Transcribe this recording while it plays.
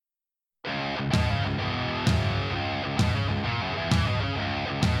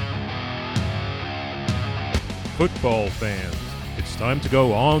football fans. It's time to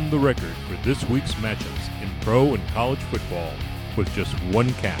go on the record for this week's matchups in pro and college football with just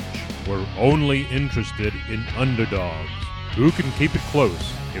one catch. We're only interested in underdogs. Who can keep it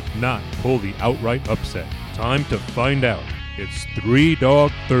close, if not pull the outright upset? Time to find out. It's Three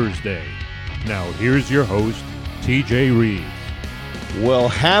Dog Thursday. Now here's your host, TJ Reeves. Well,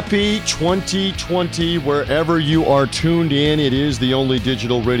 happy 2020 wherever you are tuned in. It is the only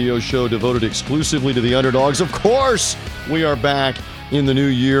digital radio show devoted exclusively to the underdogs. Of course, we are back in the new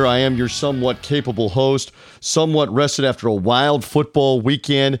year. I am your somewhat capable host, somewhat rested after a wild football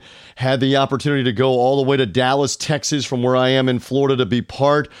weekend. Had the opportunity to go all the way to Dallas, Texas, from where I am in Florida to be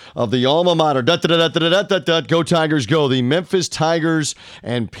part of the alma mater. Go Tigers, go. The Memphis Tigers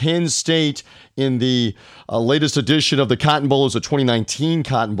and Penn State in the latest edition of the Cotton Bowl. It was a 2019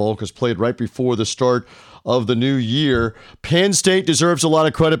 Cotton Bowl because played right before the start of the new year. Penn State deserves a lot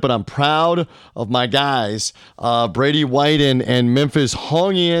of credit, but I'm proud of my guys. Brady White and Memphis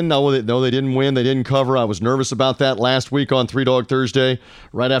hung in. No, they didn't win. They didn't cover. I was nervous about that last week on Three Dog Thursday,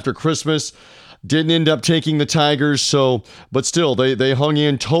 right after Christmas. Didn't end up taking the Tigers, but still, they hung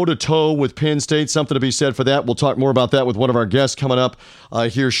in toe-to-toe with Penn State. Something to be said for that. We'll talk more about that with one of our guests coming up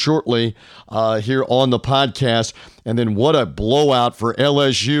here shortly here on the podcast. And then what a blowout for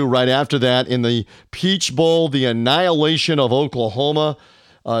LSU right after that in the Peach Bowl, the annihilation of Oklahoma.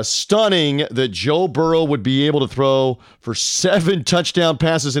 Stunning that Joe Burrow would be able to throw for 7 touchdown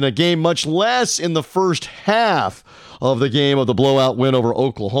passes in a game, much less in the first half of the game of the blowout win over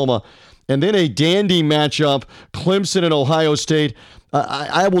Oklahoma. And then a dandy matchup, Clemson and Ohio State.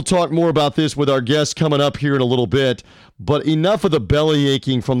 I will talk more about this with our guests coming up here in a little bit, but enough of the belly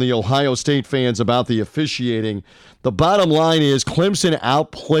aching from the Ohio State fans about the officiating. The bottom line is Clemson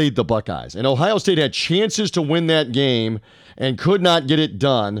outplayed the Buckeyes, and Ohio State had chances to win that game and could not get it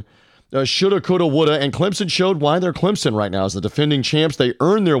done. Shoulda, coulda, woulda, and Clemson showed why they're Clemson right now as the defending champs. They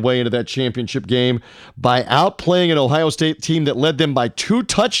earned their way into that championship game by outplaying an Ohio State team that led them by 2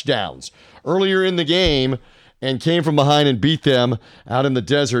 touchdowns earlier in the game and came from behind and beat them out in the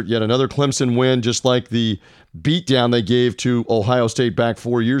desert. Yet another Clemson win, just like the beatdown they gave to Ohio State back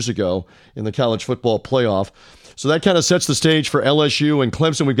 4 years ago in the college football playoff. So that kind of sets the stage for LSU and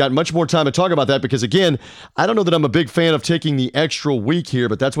Clemson. We've got much more time to talk about that because, again, I don't know that I'm a big fan of taking the extra week here,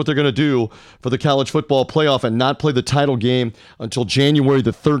 but that's what they're going to do for the college football playoff and not play the title game until January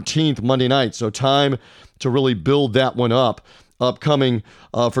the 13th, Monday night. So time to really build that one up. Upcoming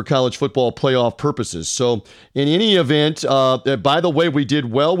for college football playoff purposes. So in any event, by the way, we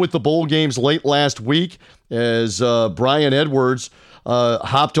did well with the bowl games late last week as Brian Edwards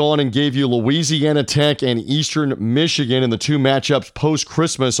hopped on and gave you Louisiana Tech and Eastern Michigan in the 2 matchups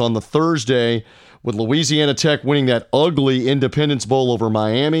post-Christmas on the Thursday, with Louisiana Tech winning that ugly Independence Bowl over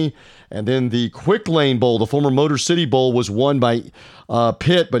Miami. And then the Quick Lane Bowl, the former Motor City Bowl, was won by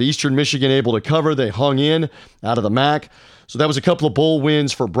Pitt, but Eastern Michigan able to cover. They hung in out of the MAC. So that was a couple of bowl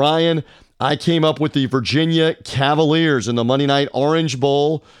wins for Brian. I came up with the Virginia Cavaliers in the Monday Night Orange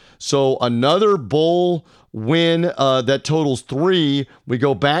Bowl. So another bowl win that totals 3. We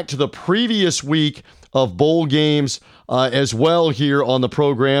go back to the previous week of bowl games as well here on the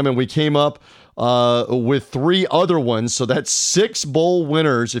program, and we came up with 3 other ones. So that's 6 bowl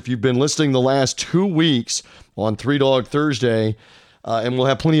winners if you've been listening the last 2 weeks on Three Dog Thursday. And we'll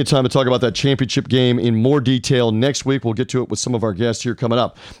have plenty of time to talk about that championship game in more detail next week. We'll get to it with some of our guests here coming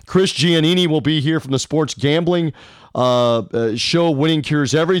up. Chris Giannini will be here from the sports gambling show, Winning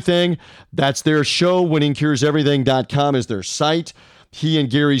Cures Everything. That's their show. WinningCuresEverything.com is their site. He and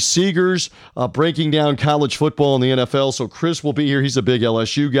Gary Seegers breaking down college football in the NFL. So Chris will be here. He's a big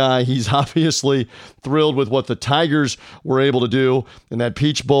LSU guy. He's obviously thrilled with what the Tigers were able to do in that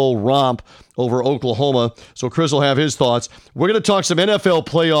Peach Bowl romp over Oklahoma. So Chris will have his thoughts. We're going to talk some NFL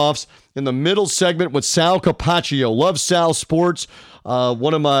playoffs in the middle segment with Sal Capaccio. Love Sal Sports.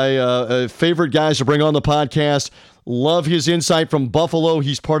 One of my favorite guys to bring on the podcast. Love his insight from Buffalo.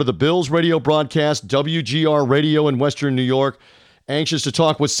 He's part of the Bills radio broadcast, WGR Radio in Western New York. Anxious to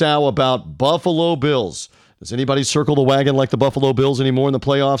talk with Sal about Buffalo Bills. Does anybody circle the wagon like the Buffalo Bills anymore in the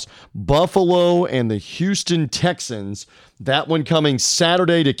playoffs? Buffalo and the Houston Texans. That one coming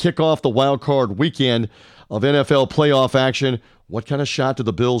Saturday to kick off the wild card weekend of NFL playoff action. What kind of shot do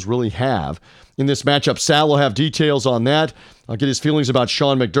the Bills really have in this matchup. Sal will have details on that. I'll get his feelings about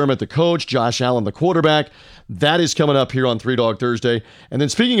Sean McDermott, the coach, Josh Allen, the quarterback. That is coming up here on Three Dog Thursday. And then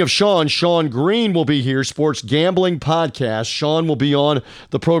speaking of Sean Green will be here, Sports Gambling Podcast. Sean will be on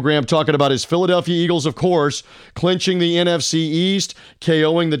the program talking about his Philadelphia Eagles, of course, clinching the NFC East,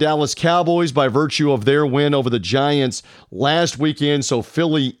 KOing the Dallas Cowboys by virtue of their win over the Giants last weekend. So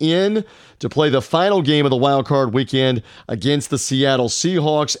Philly in to play the final game of the wild card weekend against the Seattle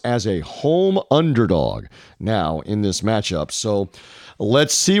Seahawks as a home underdog now in this matchup. So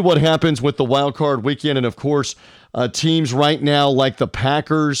let's see what happens with the wild card weekend. And of course, teams right now like the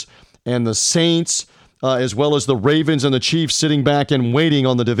Packers and the Saints, as well as the Ravens and the Chiefs sitting back and waiting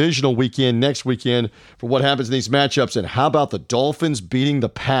on the divisional weekend next weekend for what happens in these matchups. And how about the Dolphins beating the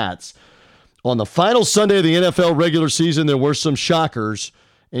Pats? On the final Sunday of the NFL regular season, there were some shockers,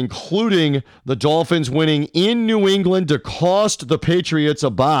 including the Dolphins winning in New England to cost the Patriots a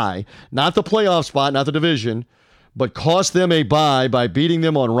bye, not the playoff spot, not the division, but cost them a bye by beating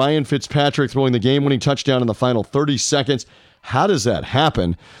them on Ryan Fitzpatrick throwing the game-winning touchdown in the final 30 seconds. How does that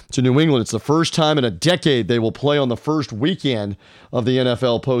happen to New England? It's the first time in a decade they will play on the first weekend of the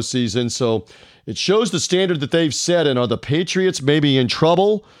NFL postseason. So it shows the standard that they've set. And are the Patriots maybe in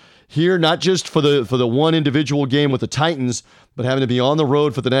trouble here, not just for the one individual game with the Titans, but having to be on the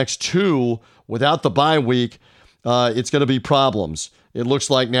road for the next two without the bye week? It's going to be problems, it looks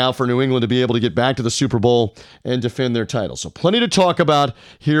like, now for New England to be able to get back to the Super Bowl and defend their title. So plenty to talk about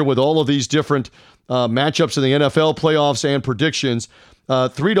here with all of these different matchups in the NFL playoffs and predictions.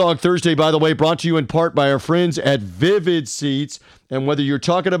 Three Dog Thursday, by the way, brought to you in part by our friends at Vivid Seats. And whether you're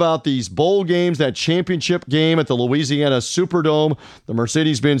talking about these bowl games, that championship game at the Louisiana Superdome, the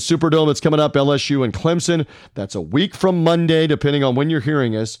Mercedes-Benz Superdome that's coming up, LSU and Clemson, that's a week from Monday, depending on when you're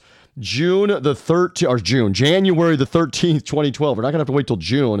hearing us. January the 13th, 2012. We're not going to have to wait till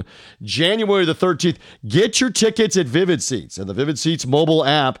June. January the 13th. Get your tickets at Vivid Seats and the Vivid Seats mobile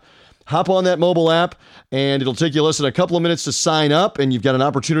app. Hop on that mobile app, and it'll take you less than a couple of minutes to sign up, and you've got an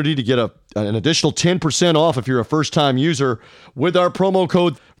opportunity to get an additional 10% off if you're a first-time user with our promo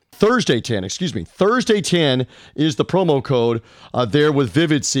code Thursday10. Thursday 10 is the promo code there with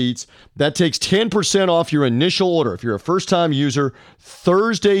Vivid Seats. That takes 10% off your initial order. If you're a first-time user,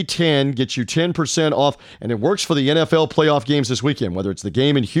 Thursday 10 gets you 10% off, and it works for the NFL playoff games this weekend, whether it's the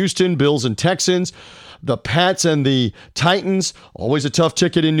game in Houston, Bills and Texans, the Pats and the Titans, always a tough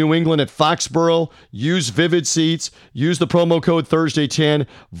ticket in New England at Foxborough. Use Vivid Seats. Use the promo code Thursday10.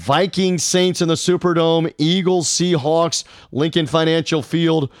 Vikings, Saints in the Superdome. Eagles, Seahawks, Lincoln Financial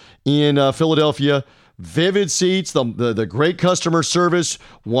Field in Philadelphia. Vivid Seats, the great customer service,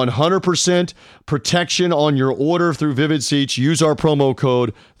 100% protection on your order through Vivid Seats. Use our promo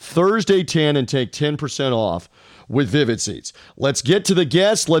code Thursday10 and take 10% off with Vivid Seats. Let's get to the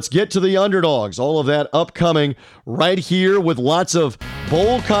guests. Let's get to the underdogs. All of that upcoming right here with lots of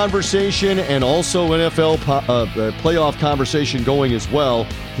bowl conversation and also NFL playoff conversation going as well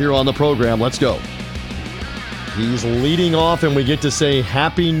here on the program. Let's go. He's leading off, and we get to say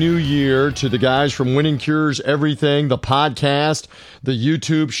Happy New Year to the guys from Winning Cures Everything, the podcast, the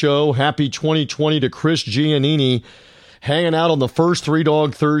YouTube show. Happy 2020 to Chris Giannini, hanging out on the first Three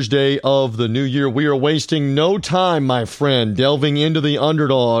Dog Thursday of the new year. We are wasting no time, my friend, delving into the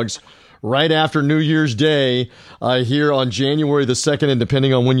underdogs right after New Year's Day here on January the 2nd. And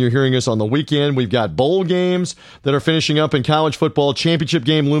depending on when you're hearing us on the weekend, we've got bowl games that are finishing up in college football. Championship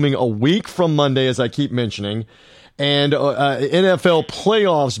game looming a week from Monday, as I keep mentioning. And NFL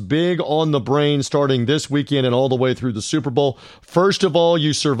playoffs big on the brain starting this weekend and all the way through the Super Bowl. First of all,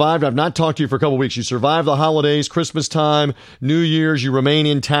 you survived. I've not talked to you for a couple of weeks. You survived the holidays, Christmas time, New Year's. You remain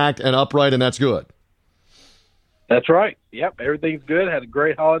intact and upright, and that's good. That's right. Yep, everything's good. Had a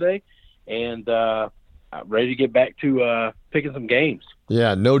great holiday, and ready to get back to picking some games.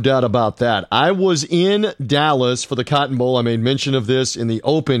 Yeah, no doubt about that. I was in Dallas for the Cotton Bowl. I made mention of this in the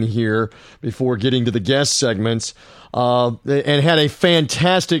open here before getting to the guest segments, and had a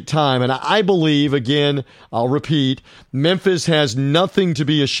fantastic time. And I believe, again, I'll repeat, Memphis has nothing to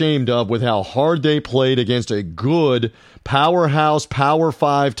be ashamed of with how hard they played against a good powerhouse, Power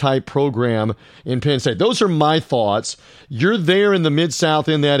 5 type program in Penn State. Those are my thoughts. You're there in the Mid-South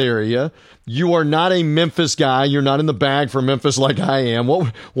in that area. You are not a Memphis guy. You're not in the bag for Memphis like I am.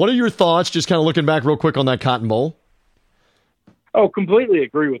 What are your thoughts, just kind of looking back real quick on that Cotton Bowl? Oh, completely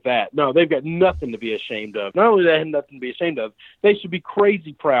agree with that. No, they've got nothing to be ashamed of. Not only do they have nothing to be ashamed of, they should be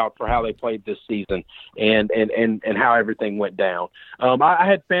crazy proud for how they played this season and how everything went down. I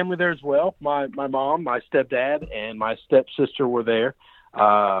had family there as well. My mom, my stepdad, and my stepsister were there.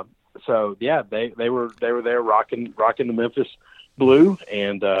 So yeah, they were there rocking the Memphis blue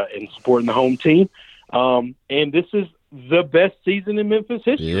and supporting the home team. And this is the best season in Memphis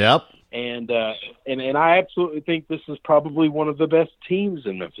history. Yep. And I absolutely think this is probably one of the best teams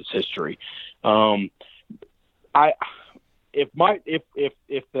in Memphis history. If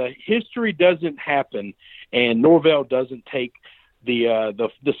the history doesn't happen and Norvell doesn't take the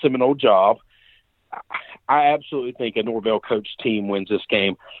Seminole job, I absolutely think a Norvell coach team wins this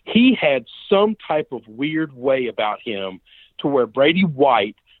game. He had some type of weird way about him to where Brady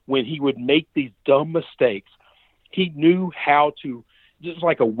White, when he would make these dumb mistakes, he knew how to, just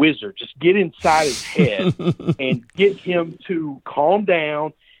like a wizard, just get inside his head and get him to calm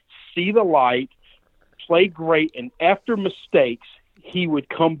down, see the light, play great, and after mistakes, he would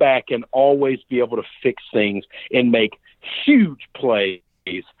come back and always be able to fix things and make huge plays.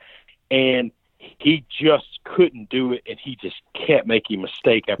 And he just couldn't do it, and he just kept making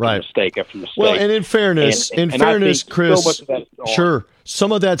mistake after mistake after mistake. Well, and in fairness, Chris, so much of that is sure,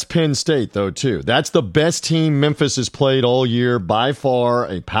 some of that's Penn State, though, too. That's the best team Memphis has played all year, by far,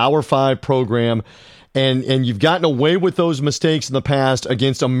 a Power 5 program. And you've gotten away with those mistakes in the past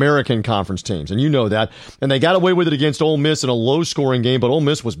against American Conference teams, and you know that. And they got away with it against Ole Miss in a low-scoring game, but Ole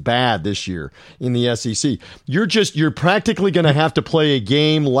Miss was bad this year in the SEC. You're practically going to have to play a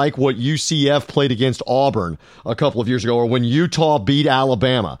game like what UCF played against Auburn a couple of years ago, or when Utah beat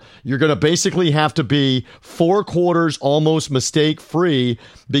Alabama. You're going to basically have to be 4 quarters almost mistake-free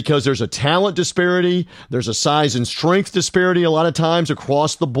because there's a talent disparity, there's a size and strength disparity a lot of times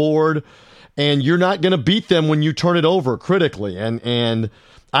across the board. And you're not going to beat them when you turn it over critically. And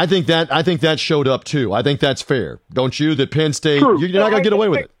I think that showed up too. I think that's fair. Don't you? That Penn State, you're not going to get away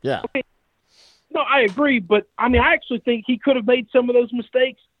with it. Yeah. No, I agree. But, I actually think he could have made some of those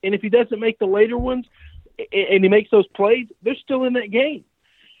mistakes. And if he doesn't make the later ones and he makes those plays, they're still in that game.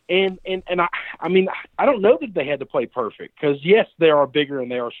 And I don't know that they had to play perfect because, yes, they are bigger and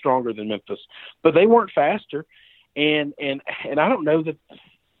they are stronger than Memphis. But they weren't faster. And I don't know that –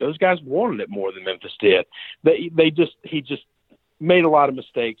 those guys wanted it more than Memphis did. He just made a lot of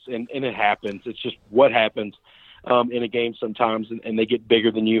mistakes, and it happens. It's just what happens in a game sometimes, and they get bigger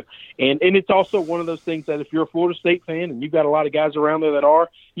than you. And it's also one of those things that if you're a Florida State fan and you've got a lot of guys around there that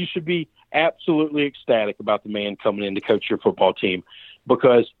are, you should be absolutely ecstatic about the man coming in to coach your football team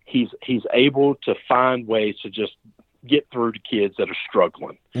because he's able to find ways to just get through to kids that are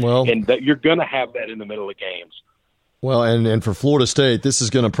struggling. Well, and that you're going to have that in the middle of games. Well, and for Florida State, this is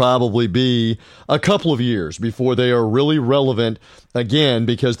going to probably be a couple of years before they are really relevant again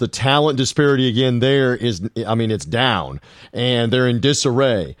because the talent disparity again there is, it's down and they're in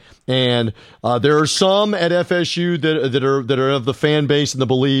disarray. And there are some at FSU that are of the fan base and the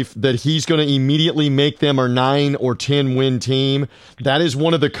belief that he's going to immediately make them a 9 or 10 win team. That is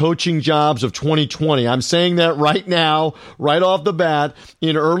one of the coaching jobs of 2020. I'm saying that right now, right off the bat,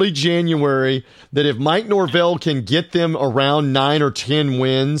 in early January, that if Mike Norvell can get them around 9 or 10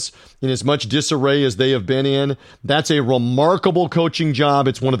 wins in as much disarray as they have been in, that's a remarkable coaching job.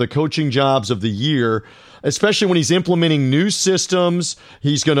 It's one of the coaching jobs of the year, especially when he's implementing new systems.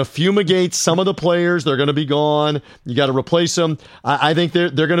 He's going to fumigate some of the players. They're going to be gone. You got to replace them. I think they're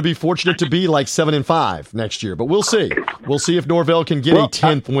going to be fortunate to be like 7-5 next year, but we'll see. We'll see if Norvell can get a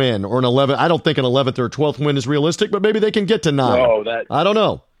 10th win or an 11th. I don't think an 11th or 12th win is realistic, but maybe they can get to 9. I don't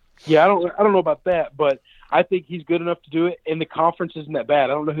know. Yeah, I don't know about that, but I think he's good enough to do it. And the conference isn't that bad.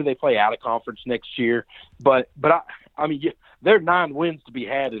 I don't know who they play out of conference next year, but there are 9 wins to be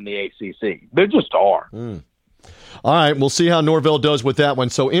had in the ACC. There just are. All right, we'll see how Norvell does with that one.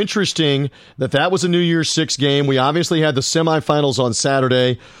 So interesting that was a New Year's 6 game. We obviously had the semifinals on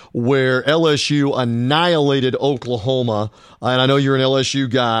Saturday where LSU annihilated Oklahoma. And I know you're an LSU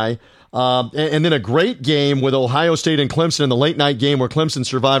guy. And then a great game with Ohio State and Clemson in the late night game where Clemson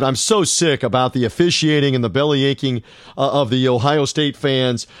survived. I'm so sick about the officiating and the belly aching of the Ohio State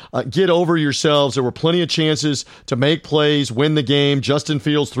fans. Get over yourselves. There were plenty of chances to make plays, win the game. Justin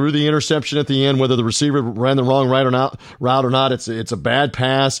Fields threw the interception at the end, whether the receiver ran the wrong route or not. It's a bad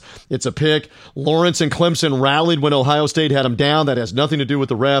pass. It's a pick. Lawrence and Clemson rallied when Ohio State had them down. That has nothing to do with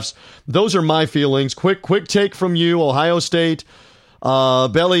the refs. Those are my feelings. Quick take from you, Ohio State.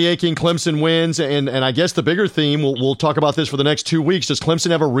 Belly aching, Clemson wins, and I guess the bigger theme, we'll talk about this for the next 2 weeks. Does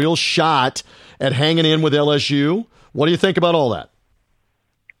Clemson have a real shot at hanging in with LSU? What do you think about all that?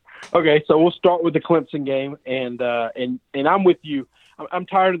 Okay, so we'll start with the Clemson game, and I'm with you. I'm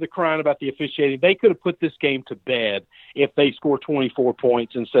tired of the crying about the officiating. They could have put this game to bed if they score 24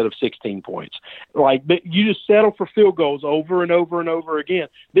 points instead of 16 points. Like, you just settle for field goals over and over and over again.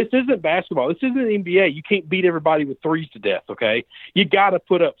 This isn't basketball. This isn't the NBA. You can't beat everybody with threes to death, okay? You got to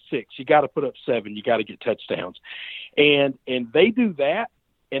put up 6. You got to put up 7. You got to get touchdowns. And they do that,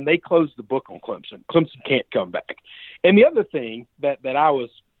 and they close the book on Clemson. Clemson can't come back. And the other thing that I was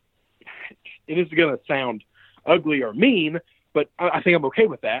 – it is going to sound ugly or mean, but I think I'm okay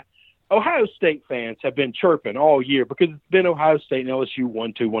with that. Ohio State fans have been chirping all year because it's been Ohio State and LSU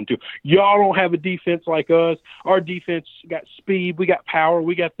 1-2. Y'all don't have a defense like us. Our defense got speed. We got power.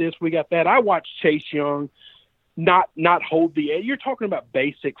 We got this. We got that. I watched Chase Young not hold the edge. You're talking about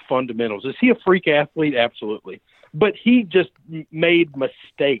basic fundamentals. Is he a freak athlete? Absolutely. But he just made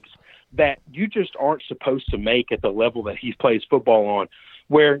mistakes that you just aren't supposed to make at the level that he plays football on,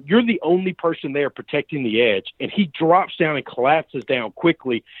 where you're the only person there protecting the edge, and he drops down and collapses down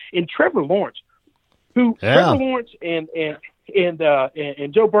quickly. And Trevor Lawrence, Trevor Lawrence and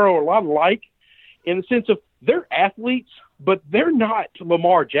Joe Burrow are a lot alike in the sense of they're athletes, but they're not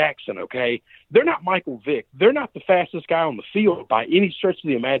Lamar Jackson, okay? They're not Michael Vick. They're not the fastest guy on the field by any stretch of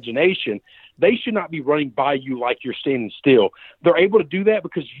the imagination. They should not be running by you like you're standing still. They're able to do that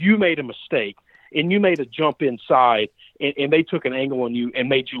because you made a mistake and you made a jump inside, and they took an angle on you and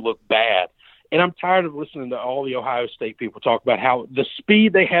made you look bad. And I'm tired of listening to all the Ohio State people talk about how the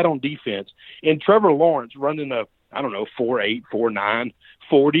speed they had on defense, and Trevor Lawrence running a, 4.8, 4.9,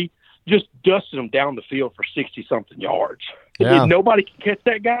 40, just dusted them down the field for 60-something yards. Yeah. If nobody can catch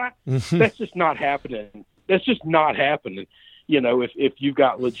that guy, that's just not happening. That's just not happening. If you've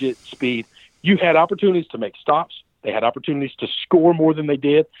got legit speed, you had opportunities to make stops. They had opportunities to score more than they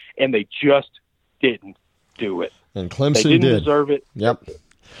did, and they just didn't do it. And Clemson they didn't did. deserve it. Yep.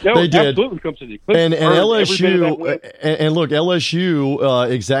 No, they did. Absolutely, Clemson did. And LSU, and look,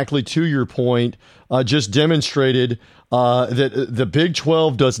 LSU, exactly to your point, just demonstrated that the Big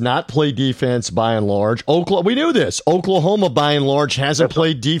 12 does not play defense by and large. We knew this. Oklahoma, by and large, hasn't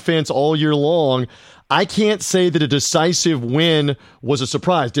played defense all year long. I can't say that a decisive win was a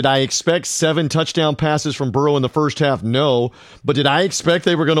surprise. Did I expect 7 touchdown passes from Burrow in the first half? No. But did I expect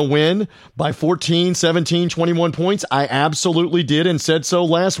they were going to win by 14, 17, 21 points? I absolutely did and said so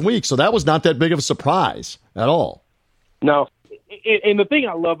last week. So that was not that big of a surprise at all. No. And the thing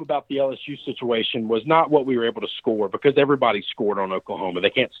I love about the LSU situation was not what we were able to score, because everybody scored on Oklahoma.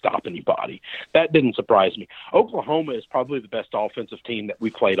 They can't stop anybody. That didn't surprise me. Oklahoma is probably the best offensive team that we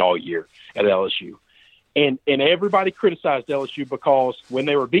played all year at LSU. And everybody criticized LSU because when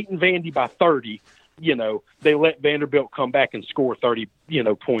they were beating Vandy by 30, they let Vanderbilt come back and score 30,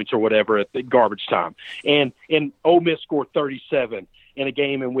 points or whatever at the garbage time. And Ole Miss scored 37 in a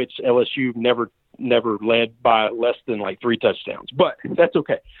game in which LSU never led by less than like 3 touchdowns. But that's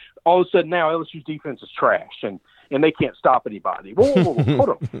okay. All of a sudden now LSU's defense is trash, and they can't stop anybody. Whoa, hold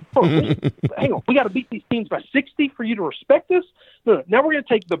on. Hang on. We got to beat these teams by 60 for you to respect us? No. Now we're going to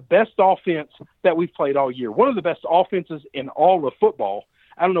take the best offense that we've played all year, one of the best offenses in all of football.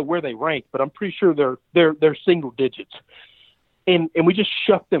 I don't know where they rank, but I'm pretty sure they're single digits. And we just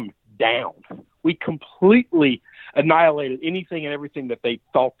shut them down. We completely annihilated anything and everything that they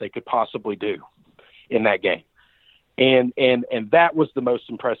thought they could possibly do in that game. And that was the most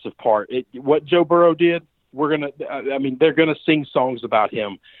impressive part. What Joe Burrow did, they're gonna sing songs about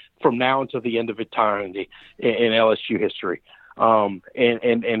him from now until the end of eternity in LSU history. And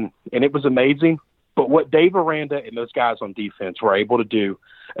it was amazing. But what Dave Aranda and those guys on defense were able to do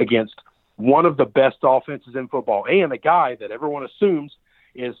against one of the best offenses in football, and a guy that everyone assumes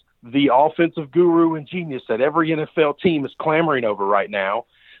is the offensive guru and genius that every NFL team is clamoring over right now,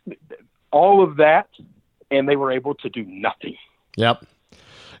 all of that, and they were able to do nothing. Yep.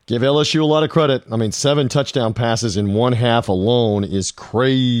 Give LSU a lot of credit. 7 touchdown passes in one half alone is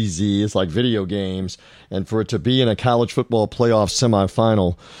crazy. It's like video games. And for it to be in a college football playoff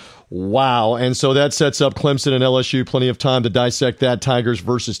semifinal, wow. And so that sets up Clemson and LSU. Plenty of time to dissect that, Tigers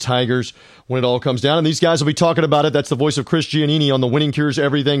versus Tigers, when it all comes down. And these guys will be talking about it. That's the voice of Chris Giannini on the Winning Cures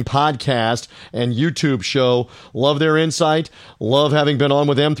Everything podcast and YouTube show. Love their insight. Love having been on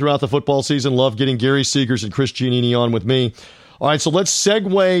with them throughout the football season. Love getting Gary Seegers and Chris Giannini on with me. All right, so let's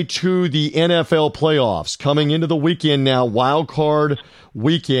segue to the NFL playoffs coming into the weekend now, wild card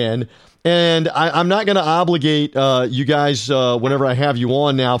weekend. And I'm not going to obligate you guys whenever I have you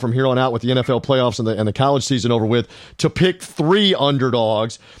on now from here on out with the NFL playoffs and the college season over with to pick 3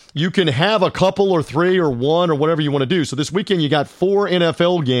 underdogs. You can have a couple or 3 or 1 or whatever you want to do. So this weekend you got 4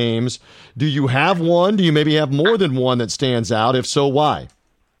 NFL games. Do you have one? Do you maybe have more than one that stands out? If so, why?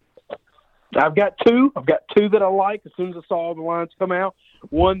 I've got two that I like as soon as I saw the lines come out.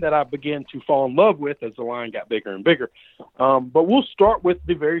 One that I began to fall in love with as the line got bigger and bigger. But we'll start with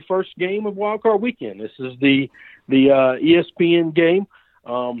the very first game of Wild Card Weekend. This is the ESPN game,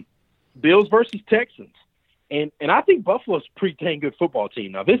 Bills versus Texans. And I think Buffalo's a pretty dang good football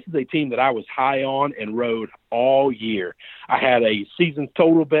team. Now, this is a team that I was high on and rode all year. I had a season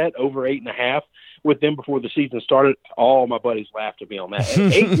total bet over 8.5 with them before the season started. All my buddies laughed at me on that.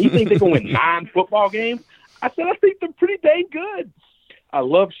 8, you think they're going to win 9 football games? I said, I think they're pretty dang good. I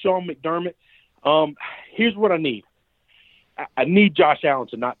love Sean McDermott. Here's what I need. I need Josh Allen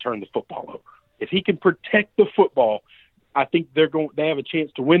to not turn the football over. If he can protect the football, I think they have a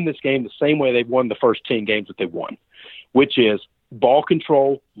chance to win this game the same way they've won the first 10 games that they've won, which is ball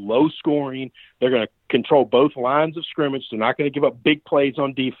control, low scoring. They're going to control both lines of scrimmage. They're not going to give up big plays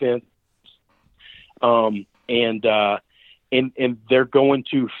on defense. And they're going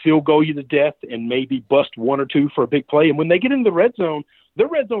to field goal you to death and maybe bust 1 or 2 for a big play. And when they get in the red zone, their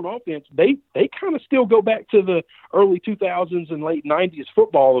red zone offense, they kind of still go back to the early 2000s and late 90s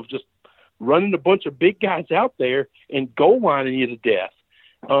football of just running a bunch of big guys out there and goal lining you to death,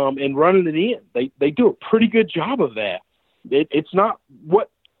 and running it in. They do a pretty good job of that. It's not what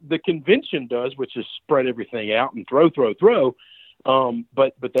the convention does, which is spread everything out and throw.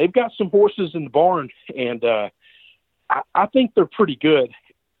 But they've got some horses in the barn, and I think they're pretty good.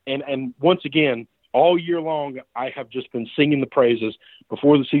 And once again, all year long, I have just been singing the praises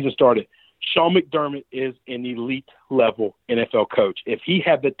before the season started. Sean McDermott is an elite level NFL coach. If he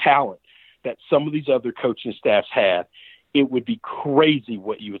had the talent that some of these other coaching staffs had, it would be crazy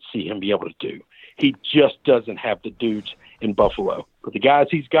what you would see him be able to do. He just doesn't have the dudes in Buffalo. But the guys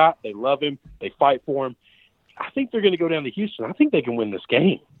he's got, they love him. They fight for him. I think they're going to go down to Houston. I think they can win this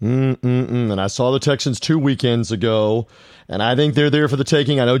game. And I saw the Texans 2 weekends ago, and I think they're there for the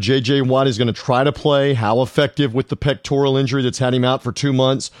taking. I know J.J. Watt is going to try to play. How effective with the pectoral injury that's had him out for 2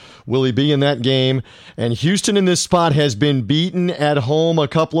 months will he be in that game? And Houston in this spot has been beaten at home a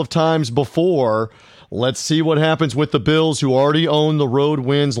couple of times before. Let's see what happens with the Bills, who already own the road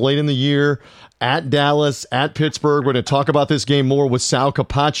wins late in the year at Dallas, at Pittsburgh. We're going to talk about this game more with Sal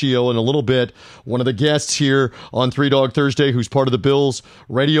Capaccio in a little bit. One of the guests here on Three Dog Thursday, who's part of the Bills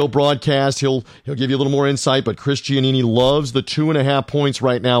radio broadcast. He'll give you a little more insight, but Chris Giannini loves the 2.5 points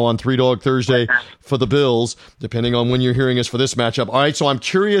right now on Three Dog Thursday for the Bills, depending on when you're hearing us for this matchup. All right, so I'm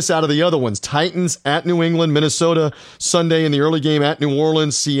curious out of the other ones. Titans at New England, Minnesota Sunday in the early game at New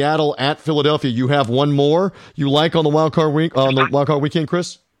Orleans, Seattle at Philadelphia. You have one more you like on the wild card weekend,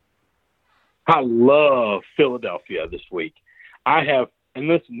 Chris? I love Philadelphia this week. And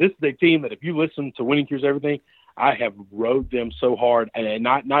listen, this is a team that if you listen to Winning Cures Everything, I have rode them so hard, and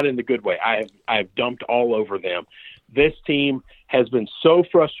not in the good way. I have dumped all over them. This team has been so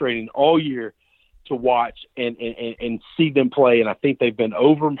frustrating all year to watch and see them play, and I think they've been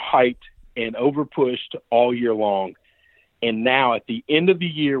overhyped and overpushed all year long. And now at the end of the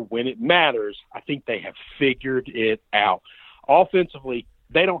year, when it matters, I think they have figured it out. Offensively,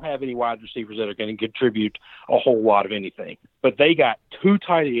 they don't have any wide receivers that are going to contribute a whole lot of anything. But they got 2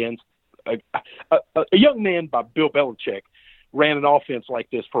 tight ends. A young man by Bill Belichick ran an offense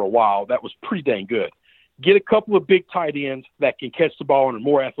like this for a while. That was pretty dang good. Get a couple of big tight ends that can catch the ball and are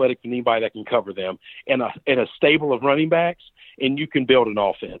more athletic than anybody that can cover them, and a stable of running backs, and you can build an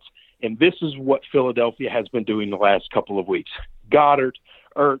offense. And this is what Philadelphia has been doing the last couple of weeks. Goddard,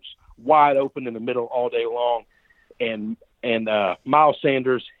 Ertz, wide open in the middle all day long, and Miles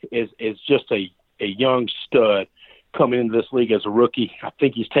Sanders is just a young stud coming into this league as a rookie. I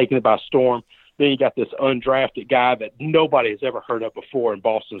think he's taken it by storm. Then you got this undrafted guy that nobody has ever heard of before in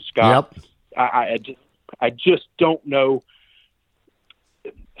Boston Scott. Yep. I just don't know.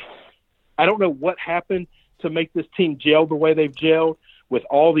 I don't know what happened to make this team gel the way they've gelled with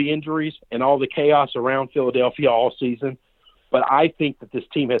all the injuries and all the chaos around Philadelphia all season. But I think that this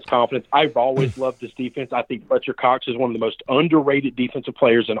team has confidence. I've always loved this defense. I think Fletcher Cox is one of the most underrated defensive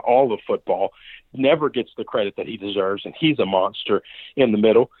players in all of football. Never gets the credit that he deserves, and he's a monster in the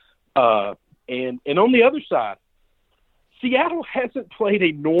middle. And on the other side, Seattle hasn't played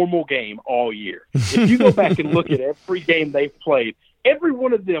a normal game all year. If you go back and look at every game they've played, every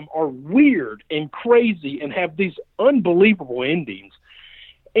one of them are weird and crazy and have these unbelievable endings.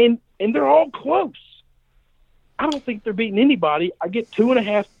 And they're all close. I don't think they're beating anybody. I get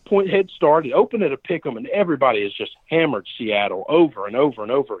 2.5 point head start. It opened at a pick 'em, and everybody has just hammered Seattle over and over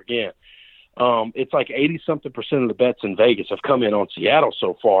and over again. It's like 80-something% of the bets in Vegas have come in on Seattle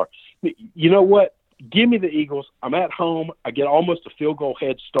so far. You know what? Give me the Eagles. I'm at home. I get almost a field goal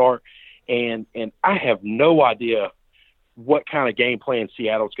head start, and I have no idea what kind of game plan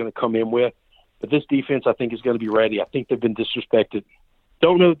Seattle's going to come in with. But this defense, I think, is going to be ready. I think they've been disrespected.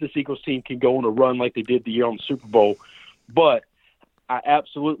 Don't know that this Eagles team can go on a run like they did the year on the Super Bowl, but I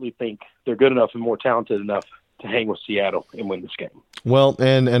absolutely think they're good enough and more talented enough to hang with Seattle and win this game. Well,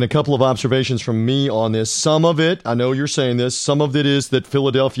 and a couple of observations from me on this. Some of it, I know you're saying this, some of it is that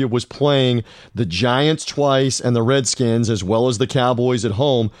Philadelphia was playing the Giants twice and the Redskins as well as the Cowboys at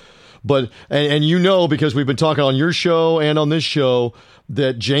home. But, and you know, because we've been talking on your show and on this show,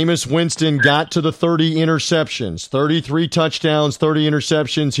 that Jameis Winston got to the 30 interceptions, 33 touchdowns, 30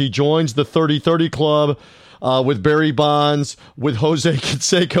 interceptions. He joins the 30-30 club with Barry Bonds, with Jose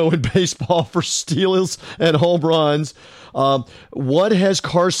Canseco in baseball for steals and home runs. What has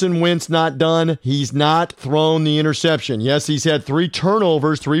Carson Wentz not done? He's not thrown the interception. Yes, he's had 3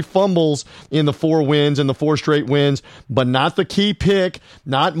 turnovers, 3 fumbles in the 4 wins and the 4 straight wins, but not the key pick,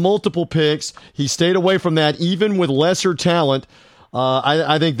 not multiple picks. He stayed away from that even with lesser talent.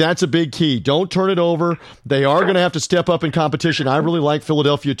 I think that's a big key. Don't turn it over. They are going to have to step up in competition. I really like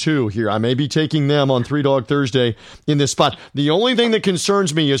Philadelphia, too, here. I may be taking them on Three Dog Thursday in this spot. The only thing that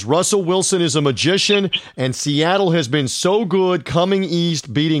concerns me is Russell Wilson is a magician, and Seattle has been so good coming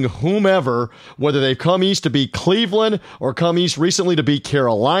east, beating whomever, whether they've come east to beat Cleveland or come east recently to beat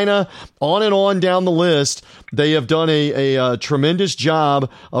Carolina, on and on down the list. They have done a tremendous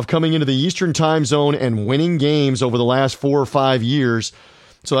job of coming into the Eastern time zone and winning games over the last 4 or 5 years.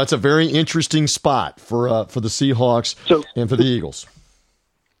 So that's a very interesting spot for the Seahawks and for the Eagles.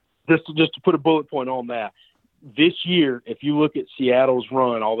 Just to put a bullet point on that, this year, if you look at Seattle's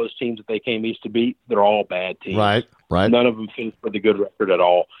run, all those teams that they came east to beat, they're all bad teams. Right. None of them finished with a good record at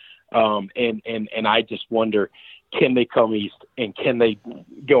all. And I just wonder, can they come east and can they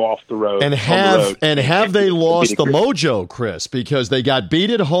go off the road? And have they lost the mojo, Chris? Because they got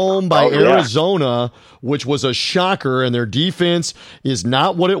beat at home by Arizona, which was a shocker, and their defense is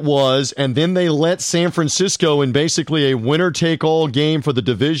not what it was. And then they let San Francisco in basically a winner-take-all game for the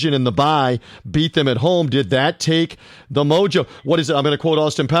division and the bye beat them at home. Did that take the mojo? What is it? I'm going to quote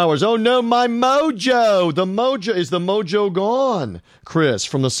Austin Powers. Oh, no, my mojo. Is the mojo gone, Chris,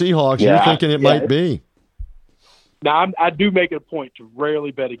 from the Seahawks? Yeah, you're thinking it might be. Now, I do make it a point to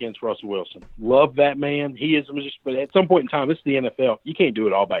rarely bet against Russell Wilson. Love that man. He is a magician, but at some point in time, it's the NFL. You can't do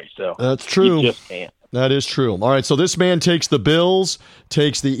it all by yourself. That's true. You just can't. That is true. All right, so this man takes the Bills,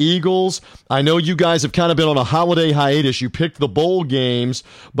 takes the Eagles. I know you guys have kind of been on a holiday hiatus. You picked the bowl games,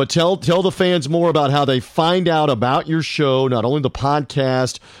 but tell the fans more about how they find out about your show, not only the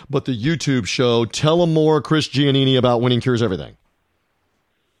podcast, but the YouTube show. Tell them more, Chris Giannini, about Winning Cures Everything.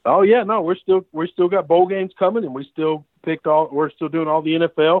 Oh yeah, no, we're still got bowl games coming, and we're still doing all the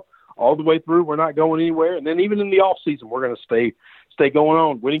NFL all the way through. We're not going anywhere, and then even in the off season, we're going to stay going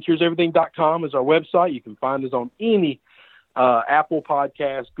on. WinningCuresEverything.com is our website. You can find us on any Apple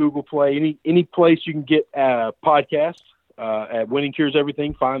Podcast, Google Play, any place you can get podcasts at Winning Cures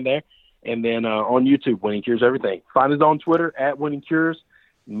Everything. Find there, and then on YouTube, Winning Cures Everything. Find us on Twitter at Winning Cures.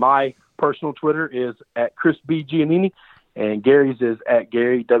 My personal Twitter is at Chris B. Giannini. And Gary's is at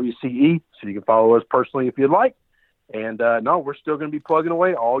Gary WCE, so you can follow us personally if you'd like. And no, we're still going to be plugging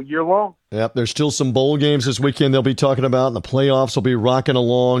away all year long. Yep, there's still some bowl games this weekend they'll be talking about, and the playoffs will be rocking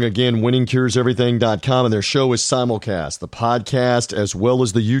along. Again, winningcureseverything.com, and their show is simulcast, the podcast as well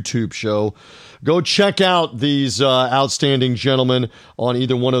as the YouTube show. Go check out these outstanding gentlemen on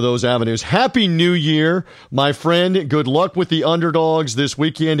either one of those avenues. Happy New Year, my friend. Good luck with the underdogs this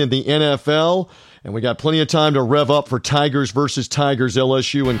weekend in the NFL. And we got plenty of time to rev up for Tigers versus Tigers,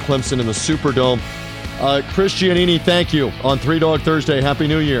 LSU and Clemson in the Superdome. Chris Giannini, thank you on Three Dog Thursday. Happy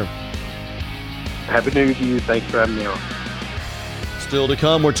New Year. Happy New Year to you. Thanks for having me on. Still to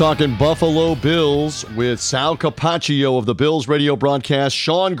come, we're talking Buffalo Bills with Sal Capaccio of the Bills radio broadcast.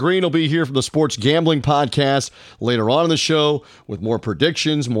 Sean Green will be here from the Sports Gambling Podcast later on in the show with more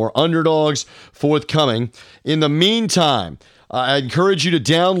predictions, more underdogs forthcoming. In the meantime, I encourage you to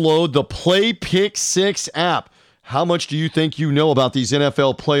download the Play Pick 6 app. How much do you think you know about these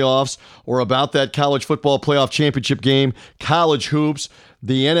NFL playoffs or about that college football playoff championship game, college hoops,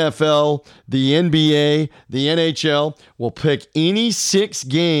 the NFL, the NBA, the NHL? Will pick any 6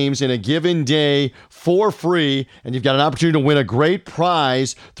 games in a given day for free, and you've got an opportunity to win a great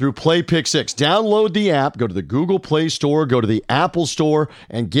prize through Play Pick 6. Download the app, go to the Google Play Store, go to the Apple Store,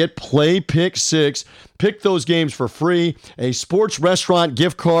 and get Play Pick 6. Pick those games for free. A sports restaurant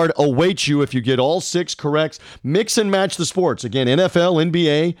gift card awaits you if you get all 6 correct. Mix and match the sports. Again, NFL,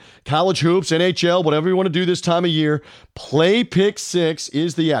 NBA, college hoops, NHL, whatever you want to do this time of year. Play Pick 6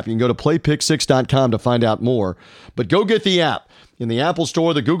 is the app. You can go to playpick6.com to find out more. But go get the app in the Apple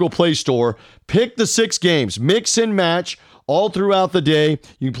Store, the Google Play Store. Pick the 6 games. Mix and match all throughout the day.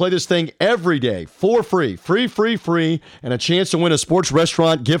 You can play this thing every day for free. Free, and a chance to win a sports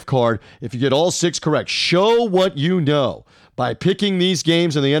restaurant gift card if you get all 6 correct. Show what you know by picking these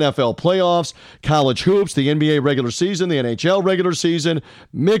games in the NFL playoffs, college hoops, the NBA regular season, the NHL regular season.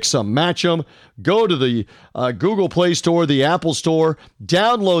 Mix them, match them. Go to the Google Play Store, the Apple Store,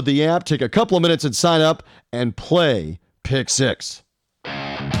 download the app, take a couple of minutes and sign up, and play Pick 6. The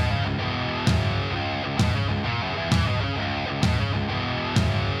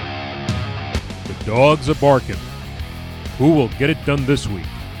dogs are barking. Who will get it done this week?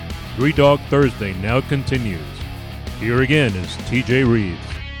 3 Dog Thursday now continues. Here again is TJ Reeves.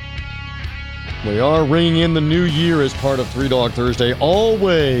 We are ringing in the new year as part of 3 Dog Thursday.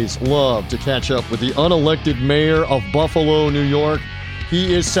 Always love to catch up with the unelected mayor of Buffalo, New York.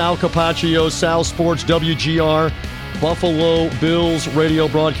 He is Sal Capaccio, Sal Sports WGR, Buffalo Bills radio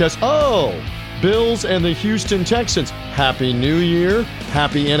broadcast. Oh, Bills and the Houston Texans. Happy New Year.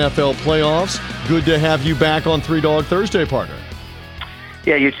 Happy NFL playoffs. Good to have you back on 3 Dog Thursday, partner.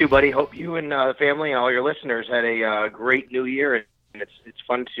 Yeah, you too, buddy. Hope you and the family and all your listeners had a great New Year. And it's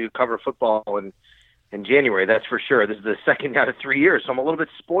fun to cover football in January, that's for sure. This is the second out of 3 years, so I'm a little bit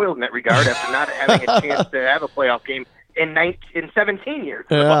spoiled in that regard after not having a chance to have a playoff game in 17 years.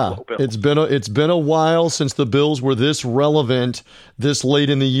 Yeah, it's been a while since the Bills were this relevant this late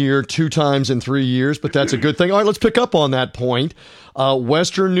in the year, 2 times in 3 years, but that's a good thing. All right, let's pick up on that point.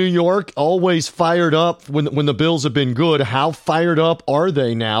 Western New York, always fired up when the Bills have been good. How fired up are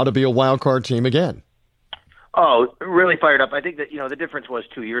they now to be a wild card team again? Oh, really fired up. I think that, the difference was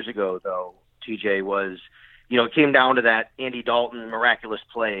 2 years ago, though, TJ, was, it came down to that Andy Dalton miraculous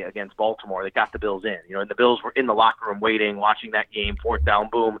play against Baltimore that got the Bills in. And the Bills were in the locker room waiting, watching that game, 4th down,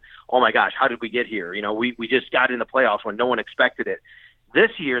 boom. Oh, my gosh, how did we get here? We just got in the playoffs when no one expected it.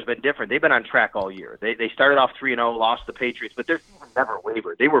 This year has been different. They've been on track all year. They started off 3-0, lost the Patriots, but their season never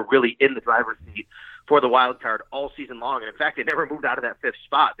wavered. They were really in the driver's seat for the wild card all season long. And in fact, they never moved out of that 5th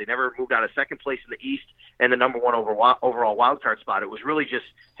spot. They never moved out of 2nd place in the East and the number 1 overall wild card spot. It was really just,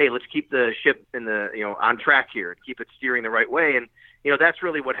 hey, let's keep the ship in the on track here and keep it steering the right way. And that's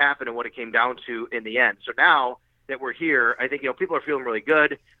really what happened and what it came down to in the end. So now that we're here, I think people are feeling really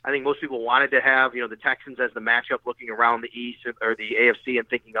good. I think most people wanted to have the Texans as the matchup, looking around the East or the AFC and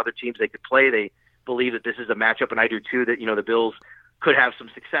thinking other teams they could play. They believe that this is a matchup, and I do too, that the Bills could have some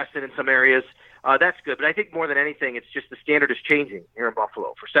success in some areas. That's good. But I think more than anything, it's just the standard is changing here in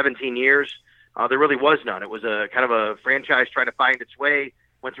Buffalo. For 17 years, there really was none. It was a kind of a franchise trying to find its way,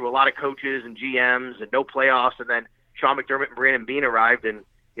 went through a lot of coaches and GMs and no playoffs. And then Sean McDermott and Brandon Beane arrived, and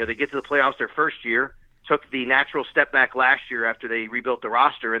they get to the playoffs their first year, took the natural step back last year after they rebuilt the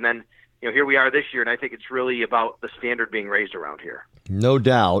roster. And then, here we are this year. And I think it's really about the standard being raised around here. No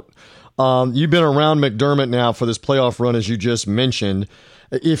doubt. You've been around McDermott now for this playoff run, as you just mentioned.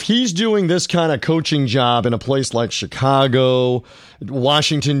 If he's doing this kind of coaching job in a place like Chicago,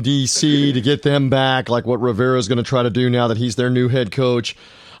 Washington, D.C., to get them back, like what Rivera is going to try to do now that he's their new head coach,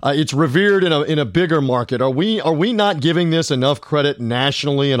 it's revered in a bigger market. Are we not giving this enough credit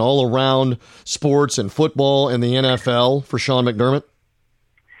nationally and all around sports and football and the NFL for Sean McDermott?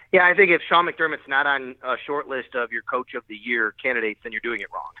 Yeah, I think if Sean McDermott's not on a short list of your Coach of the Year candidates, then you're doing it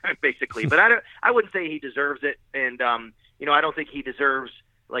wrong, basically. But I wouldn't say he deserves it, and I don't think he deserves,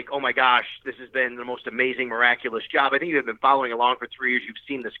 like, oh my gosh, this has been the most amazing, miraculous job. I think you've been following along for 3 years. You've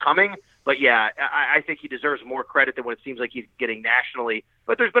seen this coming. But yeah, I think he deserves more credit than what it seems like he's getting nationally.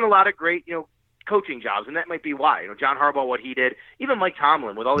 But there's been a lot of great, coaching jobs, and that might be why. John Harbaugh, what he did, even Mike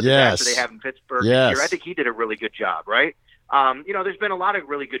Tomlin, with all the disaster they have in Pittsburgh this year, I think he did a really good job, right? There's been a lot of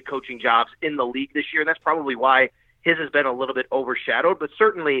really good coaching jobs in the league this year, and that's probably why his has been a little bit overshadowed. But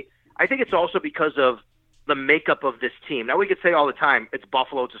certainly, I think it's also because of the makeup of this team. Now, we could say all the time, it's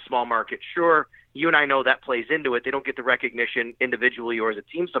Buffalo, it's a small market. Sure, you and I know that plays into it. They don't get the recognition individually or as a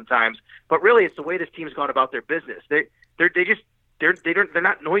team sometimes, but really it's the way this team's gone about their business. They're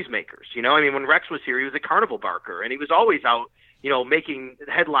not noisemakers. When Rex was here, he was a carnival barker, and he was always out, making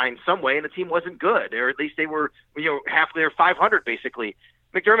headlines some way, and the team wasn't good, or at least they were, half their 500 basically.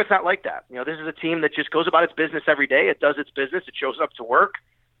 McDermott's not like that. This is a team that just goes about its business every day. It does its business. It shows up to work.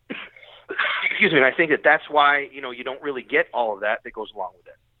 Excuse me. And I think that's why, you don't really get all of that goes along with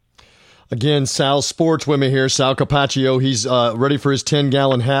it. Again, Sal Sports Women here. Sal Capaccio, he's ready for his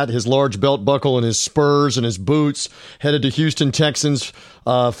 10-gallon hat, his large belt buckle, and his spurs and his boots. Headed to Houston Texans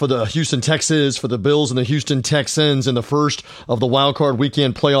for the Houston Texans, for the Bills and the Houston Texans in the first of the Wild Card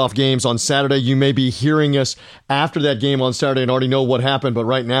Weekend playoff games on Saturday. You may be hearing us after that game on Saturday and already know what happened, but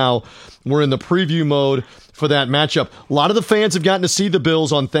right now we're in the preview mode for that matchup. A lot of the fans have gotten to see the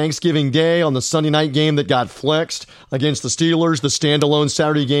Bills on Thanksgiving Day on the Sunday night game that got flexed against the Steelers, the standalone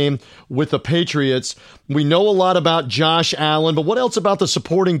Saturday game with the Patriots. We know a lot about Josh Allen, but what else about the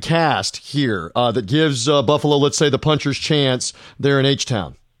supporting cast here that gives Buffalo, let's say, the puncher's chance there in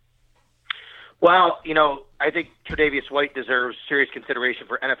H-Town? Well, I think Tre'Davious White deserves serious consideration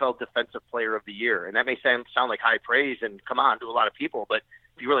for NFL Defensive Player of the Year. And that may sound like high praise and come on to a lot of people, but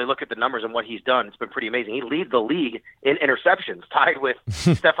if you really look at the numbers and what he's done, it's been pretty amazing. He leads the league in interceptions, tied with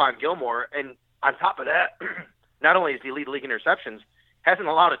Stephon Gilmore. And on top of that, not only does he lead the league in interceptions, hasn't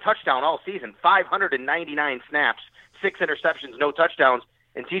allowed a touchdown all season, 599 snaps, 6 interceptions, no touchdowns.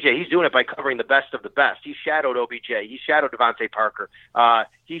 And TJ, he's doing it by covering the best of the best. He shadowed OBJ. He shadowed Devontae Parker.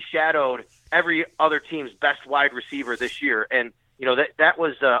 He shadowed every other team's best wide receiver this year. And, that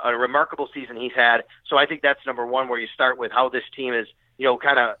was a remarkable season he's had. So I think that's number one, where you start with how this team is,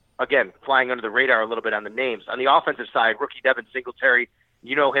 kind of, again, flying under the radar a little bit on the names. On the offensive side, rookie Devin Singletary,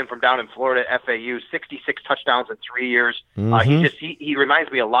 you know him from down in Florida at FAU, 66 touchdowns in 3 years. He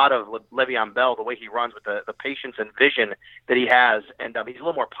reminds me a lot of Le'Veon Bell, the way he runs with the patience and vision that he has. And he's a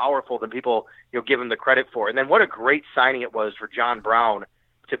little more powerful than people give him the credit for. And then what a great signing it was for John Brown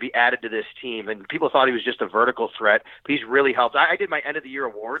to be added to this team. And people thought he was just a vertical threat, but he's really helped. I did my end-of-the-year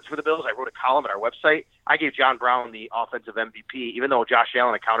awards for the Bills. I wrote a column at our website. I gave John Brown the offensive MVP, even though Josh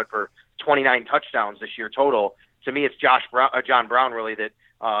Allen accounted for 29 touchdowns this year total. To me, it's John Brown really that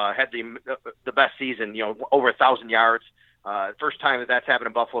had the best season, over 1,000 yards. First time that's happened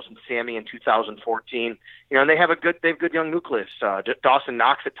in Buffalo since Sammy in 2014. And they have a good young nucleus. Dawson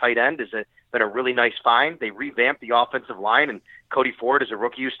Knox at tight end has been a really nice find. They revamped the offensive line, and Cody Ford is a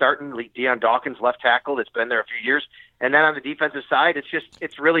rookie who's starting. Deion Dawkins, left tackle, that's been there a few years. And then on the defensive side,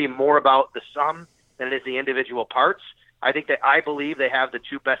 it's really more about the sum than it is the individual parts. I believe they have the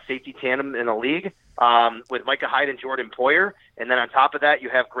two best safety tandem in the league, with Micah Hyde and Jordan Poyer. And then on top of that, you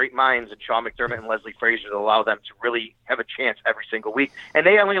have great minds in Sean McDermott and Leslie Frazier that allow them to really have a chance every single week. And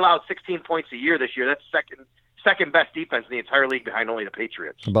they only allowed 16 points a year this year. That's second best defense in the entire league behind only the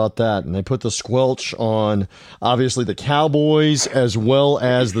Patriots. About that. And they put the squelch on, obviously, the Cowboys as well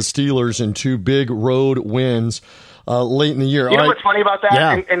as the Steelers in 2 big road wins late in the year. You know what's funny about that?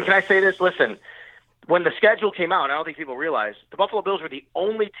 Yeah. And can I say this? Listen, when the schedule came out, I don't think people realize, the Buffalo Bills were the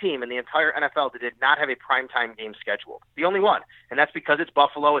only team in the entire NFL that did not have a primetime game scheduled. The only one. And that's because it's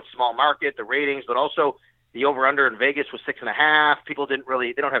Buffalo, it's small market, the ratings, but also the over-under in Vegas was 6.5. People they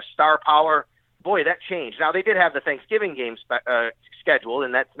don't have star power. Boy, that changed. Now, they did have the Thanksgiving game scheduled,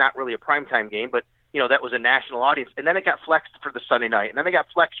 and that's not really a primetime game, but, that was a national audience. And then it got flexed for the Sunday night, and then they got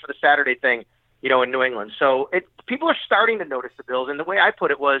flexed for the Saturday thing, in New England. So people are starting to notice the Bills, and the way I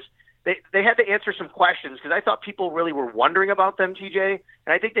put it was, they had to answer some questions because I thought people really were wondering about them, TJ,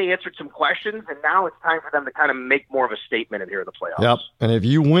 and I think they answered some questions, and now it's time for them to kind of make more of a statement in here in the playoffs. Yep, and if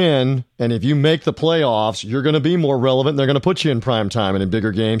you win and if you make the playoffs, you're going to be more relevant, and they're going to put you in prime time and in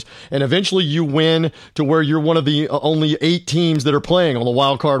bigger games, and eventually you win to where you're one of the only 8 teams that are playing on the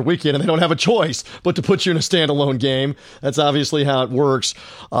wild card weekend, and they don't have a choice but to put you in a standalone game. That's obviously how it works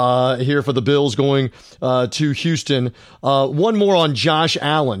here for the Bills going to Houston. One more on Josh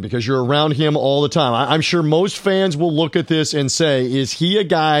Allen, because you're around him all the time. I'm sure most fans will look at this and say, is he a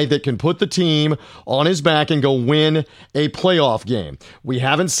guy that can put the team on his back and go win a playoff game? We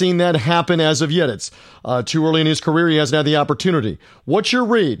haven't seen that happen as of yet. It's too early in his career. He hasn't had the opportunity. What's your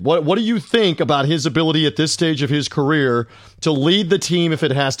read? What do you think about his ability at this stage of his career to lead the team if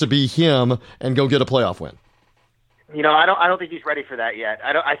it has to be him and go get a playoff win? I don't think he's ready for that yet.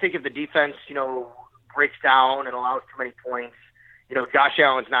 I think if the defense, breaks down and allows too many points, Josh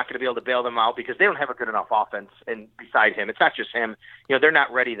Allen's not going to be able to bail them out because they don't have a good enough offense. And beside him, it's not just him. They're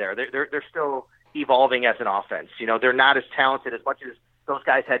not ready there. They're still evolving as an offense. They're not as talented as much as those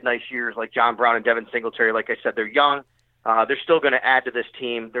guys had nice years like John Brown and Devin Singletary. Like I said, they're young. They're still going to add to this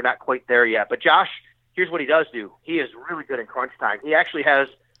team. They're not quite there yet. But Josh, here's what he does do. He is really good in crunch time. He actually has,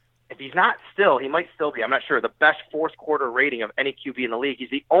 if he's not still, he might still be, I'm not sure, the best fourth quarter rating of any QB in the league. He's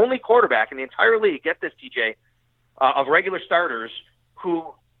the only quarterback in the entire league, get this, TJ, of regular starters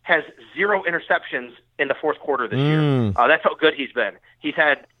who has 0 interceptions in the fourth quarter this year. That's how good he's been. He's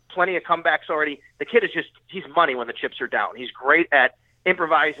had plenty of comebacks already. The kid is he's money when the chips are down. He's great at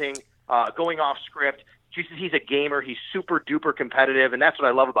improvising, going off script. He's a gamer. He's super duper competitive, and that's what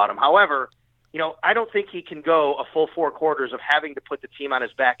I love about him. However, I don't think he can go a full 4 quarters of having to put the team on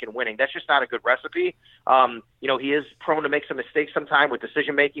his back and winning. That's just not a good recipe. He is prone to make some mistakes sometimes with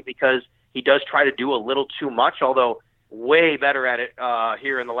decision-making because he does try to do a little too much, although way better at it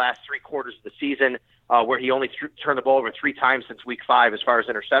here in the last 3 quarters of the season, where he only turned the ball over 3 times since week 5 as far as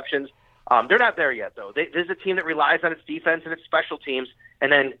interceptions. They're not there yet, though. This is a team that relies on its defense and its special teams,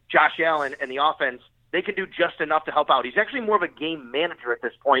 and then Josh Allen and the offense, they can do just enough to help out. He's actually more of a game manager at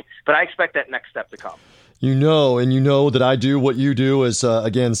this point, but I expect that next step to come. You know that I do what you do is,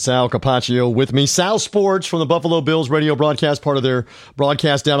 again, Sal Capaccio with me. Sal Sports from the Buffalo Bills radio broadcast, part of their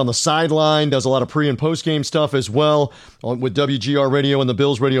broadcast down on the sideline, does a lot of pre- and post-game stuff as well with WGR Radio and the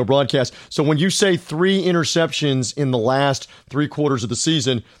Bills radio broadcast. So when you say 3 interceptions in the last 3 quarters of the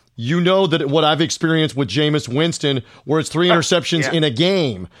season, you know that what I've experienced with Jameis Winston, where it's 3 interceptions in a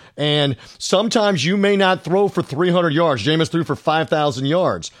game. And sometimes you may not throw for 300 yards. Jameis threw for 5,000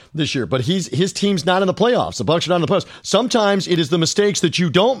 yards this year, but his team's not in the playoffs. The Bucs are not in the playoffs. Sometimes it is the mistakes that you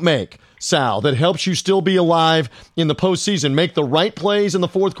don't make, Sal, that helps you still be alive in the postseason. Make the right plays in the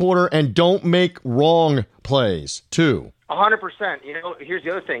 4th quarter and don't make wrong plays, too. 100%. Here's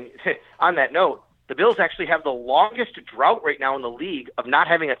the other thing. On that note, the Bills actually have the longest drought right now in the league of not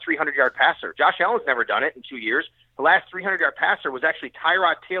having a 300-yard passer. Josh Allen's never done it in 2 years. The last 300-yard passer was actually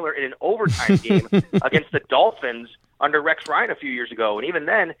Tyrod Taylor in an overtime game against the Dolphins under Rex Ryan a few years ago. And even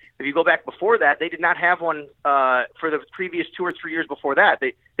then, if you go back before that, they did not have one for the previous 2 or 3 years before that.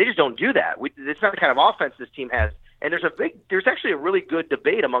 They just don't do that. It's not the kind of offense this team has. And there's actually a really good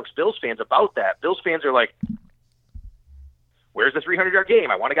debate amongst Bills fans about that. Bills fans are like, where's the 300-yard game?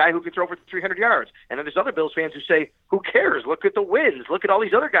 I want a guy who can throw for 300 yards. And then there's other Bills fans who say, who cares? Look at the wins. Look at all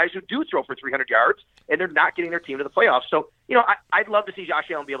these other guys who do throw for 300 yards, and they're not getting their team to the playoffs. So, I'd love to see Josh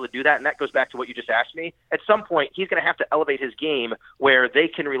Allen be able to do that, and that goes back to what you just asked me. At some point, he's going to have to elevate his game where they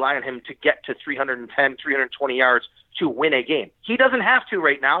can rely on him to get to 310, 320 yards to win a game. He doesn't have to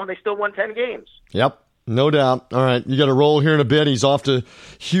right now, and they still won 10 games. Yep. No doubt. All right, you got to roll here in a bit. He's off to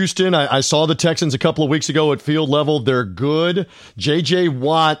Houston. I saw the Texans a couple of weeks ago at field level. They're good. J.J.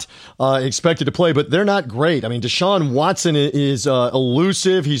 Watt expected to play, but they're not great. I mean, Deshaun Watson is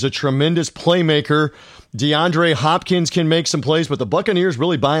elusive. He's a tremendous playmaker. DeAndre Hopkins can make some plays, but the Buccaneers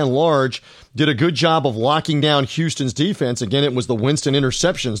really, by and large, did a good job of locking down Houston's defense. Again, it was the Winston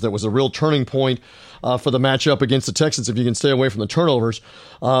interceptions that was a real turning point for the matchup against the Texans. If you can stay away from the turnovers,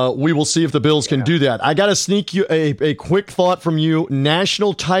 we will see if the Bills can do that. I got to sneak you a quick thought from you.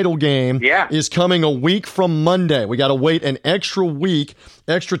 National title game is coming a week from Monday. We got to wait an extra week,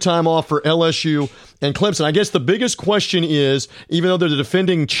 extra time off for LSU and Clemson. I guess the biggest question is, even though they're the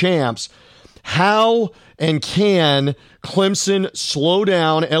defending champs, how and can Clemson slow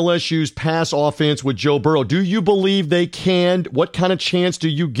down LSU's pass offense with Joe Burrow? Do you believe they can? What kind of chance do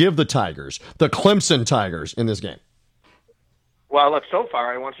you give the Tigers, the Clemson Tigers, in this game? Well, look, so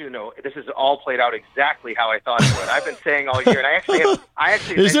far, I want you to know this has all played out exactly how I thought it would. I've been saying all year, and I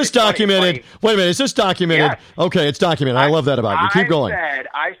actually is this documented? Wait a minute, is this documented? Yes. Okay, it's documented. I love that about you. Keep going.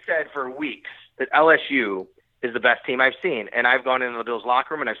 I've said for weeks that LSU is the best team I've seen, and I've gone into the Bills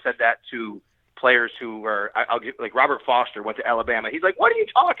locker room and I've said that to players who are, like Robert Foster went to Alabama. He's like, what are you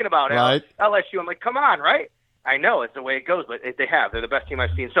talking about, right. LSU? I'm like, come on, right? I know it's the way it goes, but they're the best team I've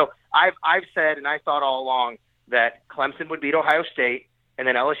seen. So I've said, and I thought all along that Clemson would beat Ohio State, and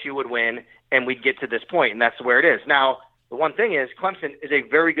then LSU would win, and we'd get to this point, and that's where it is. Now, the one thing is, Clemson is a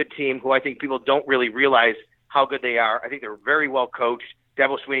very good team who I think people don't really realize how good they are. I think they're very well coached.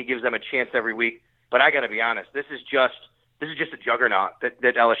 Dabo Swinney gives them a chance every week. But I got to be honest, this is just a juggernaut that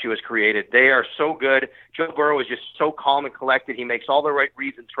LSU has created. They are so good. Joe Burrow is just so calm and collected. He makes all the right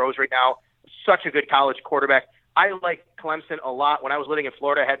reads and throws right now. Such a good college quarterback. I like Clemson a lot. When I was living in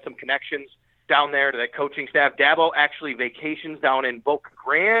Florida, I had some connections down there to the coaching staff. Dabo actually vacations down in Boca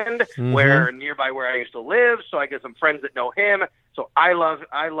Grande, where nearby where I used to live. So I get some friends that know him. So I love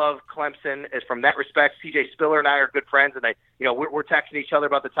Clemson as from that respect. CJ Spiller and I are good friends, and we're texting each other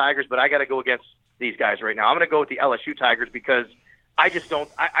about the Tigers. But I got to go against these guys right now. I'm going to go with the LSU Tigers because I just don't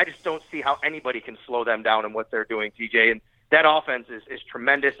see how anybody can slow them down in what they're doing, TJ. And that offense is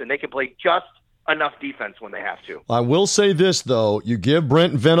tremendous, and they can play just enough defense when they have to. I will say this, though. You give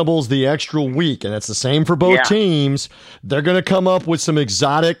Brent Venables the extra week, and that's the same for both teams. They're going to come up with some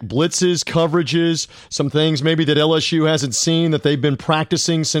exotic blitzes, coverages, some things maybe that LSU hasn't seen that they've been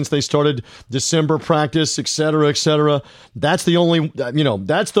practicing since they started December practice, et cetera, et cetera. That's the only,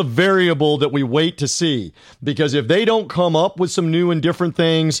 that's the variable that we wait to see. Because if they don't come up with some new and different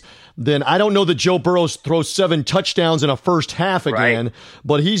things, then I don't know that Joe Burrow throws 7 touchdowns in a first half again,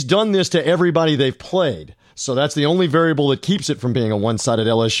 but he's done this to everybody they've played. So that's the only variable that keeps it from being a one-sided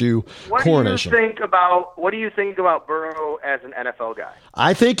LSU coronation. What do you think about Burrow as an NFL guy?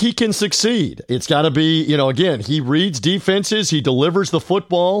 I think he can succeed. It's got to be, again, he reads defenses, he delivers the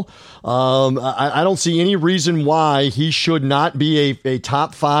football. I don't see any reason why he should not be a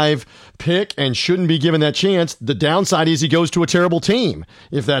top 5 pick and shouldn't be given that chance. The downside is he goes to a terrible team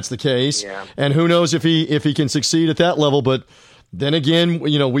if that's the case. Yeah. And who knows if he can succeed at that level. But then again,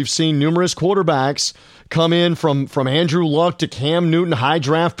 we've seen numerous quarterbacks come in from Andrew Luck to Cam Newton, high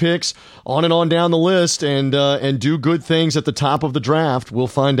draft picks, on and on down the list, and do good things at the top of the draft. We'll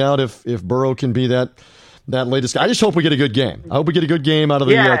find out if Burrow can be that latest guy. I just hope we get a good game. I hope we get a good game out of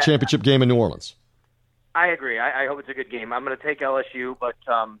the championship game in New Orleans. I agree. I hope it's a good game. I'm going to take LSU, but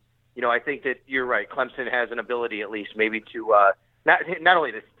I think that you're right. Clemson has an ability, at least, maybe to not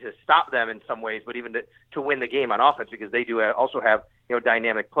only to stop them in some ways, but even to win the game on offense, because they do also have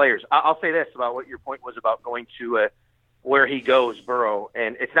dynamic players. I'll say this about what your point was about going to where he goes, Burrow,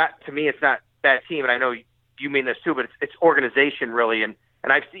 and it's not that team, and I know you mean this too, but it's organization really, and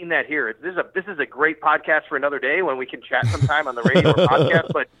I've seen that here. This is a great podcast for another day when we can chat sometime on the radio or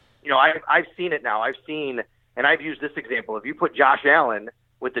podcast, but I've seen it now. And I've used this example. If you put Josh Allen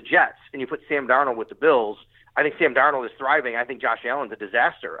with the Jets and you put Sam Darnold with the Bills, I think Sam Darnold is thriving. I think Josh Allen's a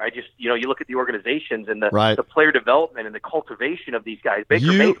disaster. You look at the organizations and the player development and the cultivation of these guys.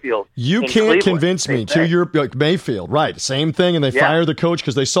 Mayfield. You can't convince me to your Mayfield, right? Same thing, and they fired the coach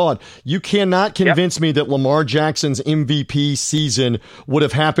because they saw it. You cannot convince me that Lamar Jackson's MVP season would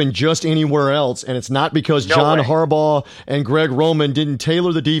have happened just anywhere else, and it's not because John Harbaugh and Greg Roman didn't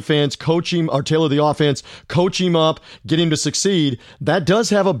tailor the defense, coach him, or tailor the offense, coach him up, get him to succeed. That does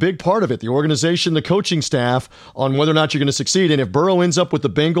have a big part of it. The organization, the coaching staff, on whether or not you're going to succeed. And if Burrow ends up with the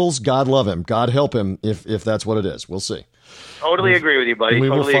Bengals, God love him. God help him if that's what it is. We'll see. Totally agree with you, buddy.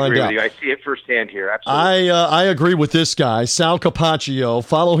 Totally agree with you. I see it firsthand here. Absolutely. I agree with this guy, Sal Capaccio.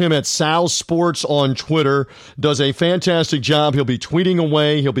 Follow him at Sal Sports on Twitter. Does a fantastic job. He'll be tweeting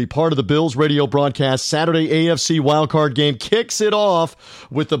away. He'll be part of the Bills radio broadcast. Saturday AFC wildcard game kicks it off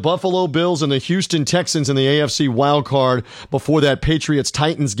with the Buffalo Bills and the Houston Texans in the AFC wildcard before that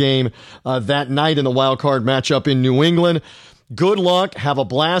Patriots-Titans game that night in the wildcard matchup in New England. Good luck. Have a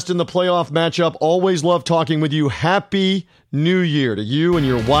blast in the playoff matchup. Always love talking with you. Happy New Year to you and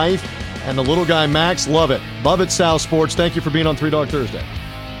your wife and the little guy, Max. Love it. Love it, Sal Sports. Thank you for being on Three Dog Thursday.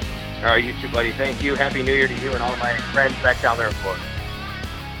 All right, you too, buddy. Thank you. Happy New Year to you and all of my friends back down there in Florida.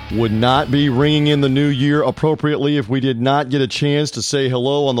 Would not be ringing in the new year appropriately if we did not get a chance to say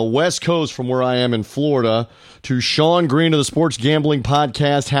hello on the West Coast from where I am in Florida to Sean Green of the Sports Gambling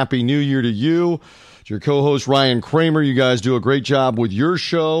Podcast. Happy New Year to you. Your co-host Ryan Kramer. You guys do a great job with your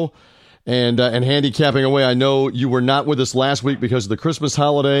show and handicapping away. I know you were not with us last week because of the Christmas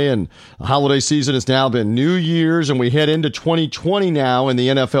holiday, and the holiday season has now been New Year's, and we head into 2020 now in the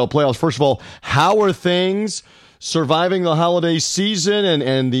NFL playoffs. First of all, how are things surviving the holiday season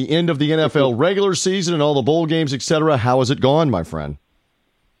and the end of the NFL regular season and all the bowl games, etc.? How has it gone, my friend?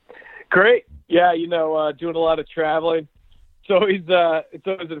 Great. Yeah, doing a lot of traveling. It's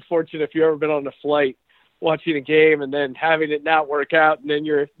always unfortunate if you've ever been on a flight watching a game and then having it not work out, and then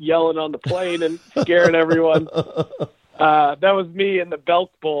you're yelling on the plane and scaring everyone. That was me in the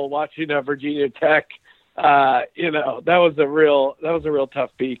Belk Bowl watching Virginia Tech. That was a real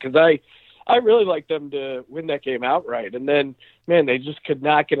tough beat because I really liked them to win that game outright, and then man, they just could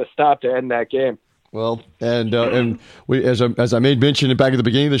not get a stop to end that game. Well, and we, as I made mention back at the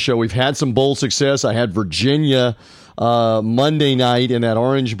beginning of the show, we've had some bowl success. I had Virginia Monday night in that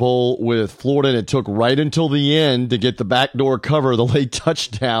Orange Bowl with Florida, and it took right until the end to get the backdoor cover, the late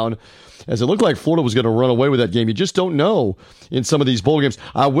touchdown, as it looked like Florida was going to run away with that game. You just don't know in some of these bowl games.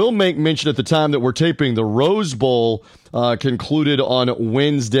 I will make mention at the time that we're taping, the Rose Bowl concluded on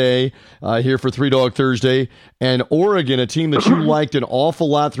Wednesday here for Three Dog Thursday, and Oregon, a team that you liked an awful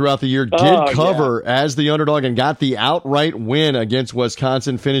lot throughout the year, did cover as the underdog and got the outright win against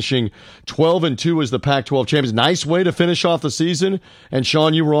Wisconsin, finishing 12-2 as the Pac-12 champions. Nice way to finish off the season, and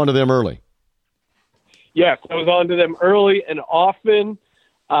Sean, you were on to them early. Yes, I was on to them early and often.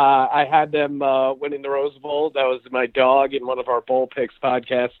 I had them winning the Rose Bowl. That was my dog in one of our Bowl Picks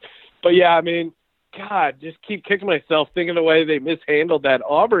podcasts. But, yeah, I mean, God, just keep kicking myself thinking the way they mishandled that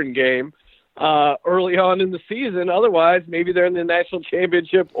Auburn game early on in the season. Otherwise, maybe they're in the national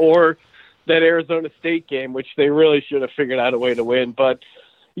championship or that Arizona State game, which they really should have figured out a way to win. But,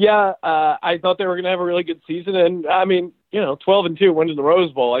 yeah, I thought they were going to have a really good season. And, I mean, 12-2 winning the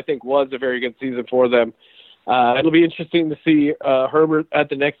Rose Bowl, I think, was a very good season for them. It'll be interesting to see Herbert at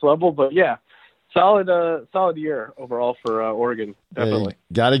the next level, but yeah, solid year overall for Oregon. Definitely.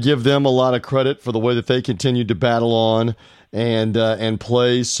 Got to give them a lot of credit for the way that they continued to battle on and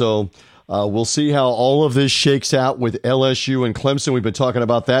play. So we'll see how all of this shakes out with LSU and Clemson. We've been talking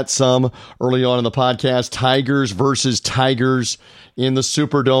about that some early on in the podcast. Tigers versus Tigers in the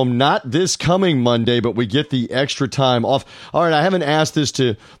Superdome. Not this coming Monday, but we get the extra time off. All right, I haven't asked this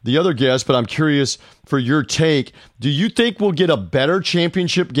to the other guests, but I'm curious for your take. Do you think we'll get a better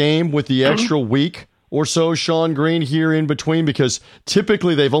championship game with the extra week or so, Sean Green, here in between? Because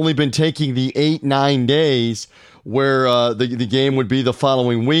typically they've only been taking the 8-9 days where the game would be the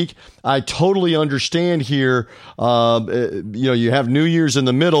following week. I totally understand here, you have New Year's in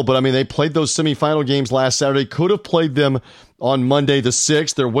the middle, but I mean, they played those semifinal games last Saturday, could have played them on Monday the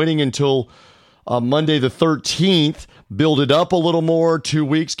 6th. They're waiting until Monday the 13th, build it up a little more, 2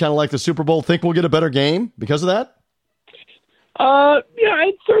 weeks, kind of like the Super Bowl. Think we'll get a better game because of that? Yeah,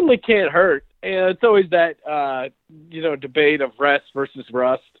 it certainly can't hurt. And it's always that, debate of rest versus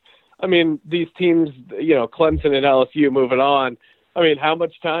rust. I mean, these teams, Clemson and LSU moving on. I mean, how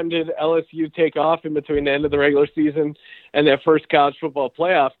much time did LSU take off in between the end of the regular season and their first college football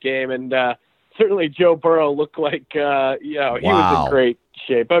playoff game? And certainly Joe Burrow looked like, he was in great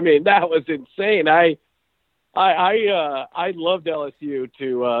shape. I mean, that was insane. I loved LSU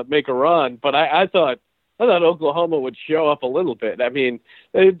to make a run, but I thought Oklahoma would show up a little bit. I mean,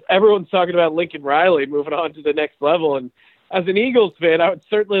 everyone's talking about Lincoln Riley moving on to the next level, and as an Eagles fan, I would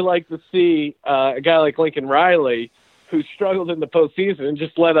certainly like to see a guy like Lincoln Riley, who struggled in the postseason and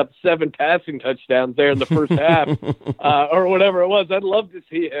just let up 7 passing touchdowns there in the first half, or whatever it was. I'd love to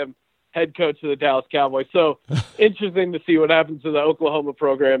see him head coach of the Dallas Cowboys. So interesting to see what happens to the Oklahoma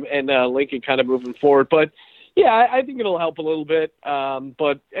program and Lincoln kind of moving forward. But yeah, I think it'll help a little bit.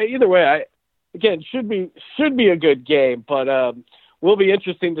 But either way, again, should be a good game. But will be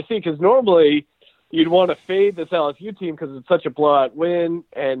interesting to see, because normally you'd want to fade this LSU team because it's such a blowout win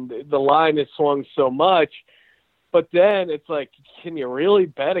and the line has swung so much. But then it's like, can you really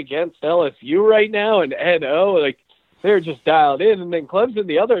bet against LSU right now? And Ed O, like, they're just dialed in. And then Clemson,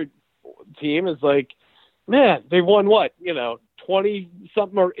 the other team, is like, man, they've won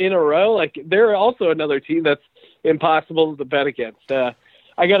 20-something in a row. Like, they're also another team that's impossible to bet against. I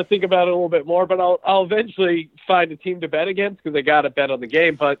got to think about it a little bit more, but I'll eventually find a team to bet against because I got to bet on the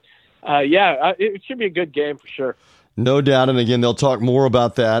game. But it should be a good game for sure. No doubt. And again, they'll talk more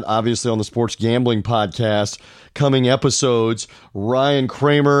about that, obviously, on the Sports Gambling Podcast. Coming episodes, Ryan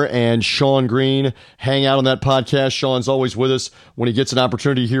Kramer and Sean Green hang out on that podcast. Sean's always with us when he gets an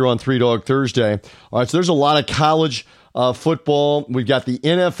opportunity here on Three Dog Thursday. All right, so there's a lot of college football. We've got the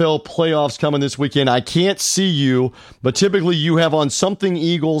NFL playoffs coming this weekend. I can't see you, but typically you have on something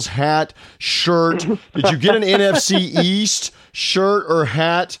Eagles hat, shirt. Did you get an NFC East shirt or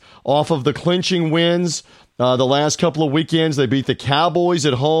hat off of the clinching wins? The last couple of weekends, they beat the Cowboys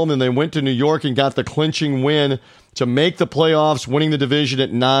at home, and they went to New York and got the clinching win to make the playoffs, winning the division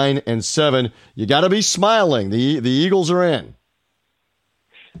at 9-7. You got to be smiling. The Eagles are in.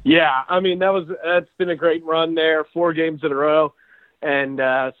 Yeah, I mean, that's been a great run there, 4 games in a row, and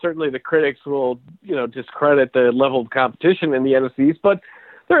certainly the critics will discredit the level of competition in the NFC East, but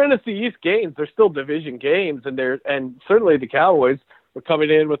they're NFC East games. They're still division games, and certainly the Cowboys were coming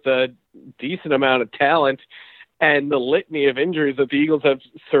in with a decent amount of talent and the litany of injuries that the Eagles have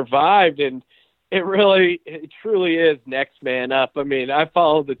survived. And it truly is next man up. I mean, I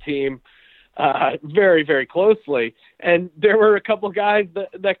followed the team very, very closely, and there were a couple of guys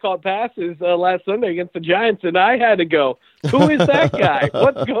that caught passes last Sunday against the Giants, and I had to go, who is that guy?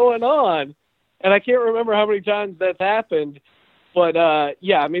 What's going on? And I can't remember how many times that's happened. But, I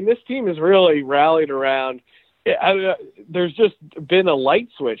mean, this team has really rallied around. There's just been a light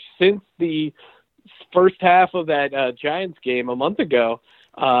switch since the first half of that Giants game a month ago.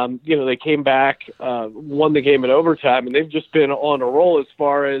 They came back, won the game in overtime, and they've just been on a roll as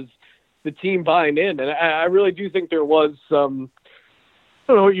far as the team buying in. And I really do think there was some, I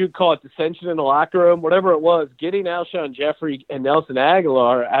don't know what you'd call it, dissension in the locker room, whatever it was. Getting Alshon Jeffrey and Nelson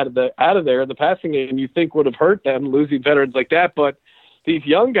Aguilar out of there, the passing game, you think would have hurt them, losing veterans like that. But these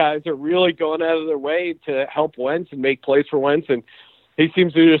young guys are really going out of their way to help Wentz and make plays for Wentz, and he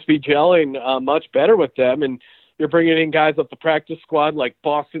seems to just be gelling much better with them. And you're bringing in guys off the practice squad like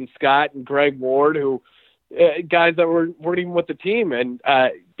Boston Scott and Greg Ward, who guys that weren't even with the team. And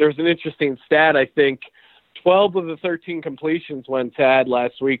there's an interesting stat, I think. 12 of the 13 completions Wentz had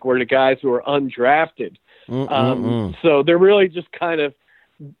last week were to guys who were undrafted. So they're really just kind of,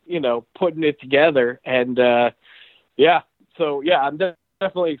 putting it together. And, I'm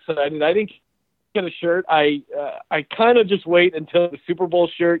definitely excited. I think get a shirt, I kind of just wait until the Super Bowl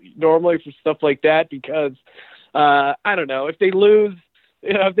shirt normally for stuff like that because I don't know if they lose.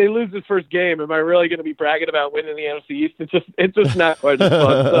 If they lose this first game, am I really going to be bragging about winning the NFC East? It's just not quite as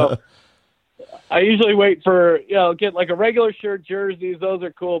fun. So I usually wait for get like a regular shirt, jerseys. Those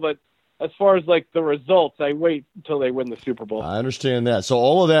are cool, but as far as like the results, I wait until they win the Super Bowl. I understand that. So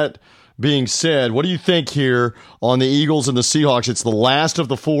all of that being said, what do you think here on the Eagles and the Seahawks? It's the last of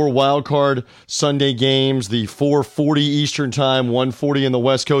the 4 wildcard Sunday games, the 4:40 Eastern time, 1:40 in the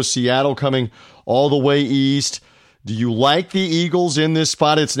West Coast, Seattle coming all the way east. Do you like the Eagles in this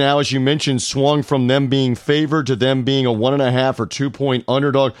spot? It's now, as you mentioned, swung from them being favored to them being a 1.5 or 2 point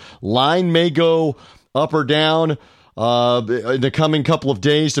underdog. Line may go up or down in the coming couple of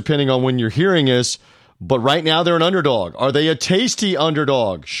days, depending on when you're hearing this. But right now they're an underdog. Are they a tasty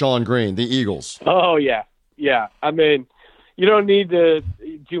underdog, Sean Green, the Eagles? Oh, yeah. Yeah. I mean, you don't need to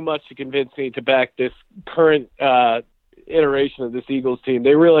do much to convince me to back this current iteration of this Eagles team.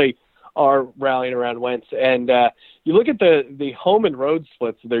 They really are rallying around Wentz. And you look at the home and road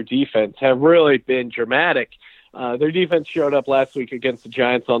splits of their defense have really been dramatic. Their defense showed up last week against the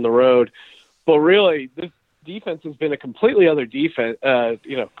Giants on the road. But really, this defense has been a completely other defense,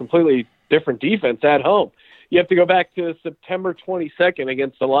 completely different defense at home. You have to go back to September 22nd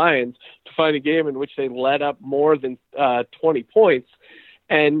against the Lions to find a game in which they let up more than 20 points.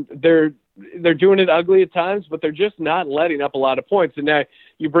 And they're doing it ugly at times, but they're just not letting up a lot of points. And now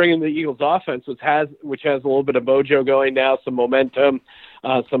you bring in the Eagles offense, which has a little bit of mojo going now, some momentum,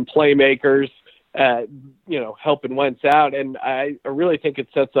 some playmakers, helping Wentz out. And I really think it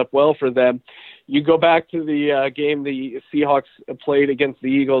sets up well for them. You go back to the game the Seahawks played against the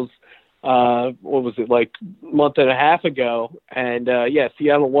Eagles, what was it, like a month and a half ago? And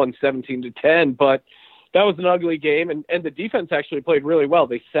Seattle won 17-10, but that was an ugly game. And the defense actually played really well.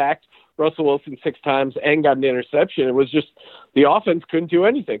 They sacked Russell Wilson 6 times and got an interception. It was just the offense couldn't do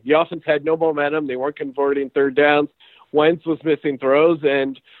anything. The offense had no momentum. They weren't converting third downs. Wentz was missing throws,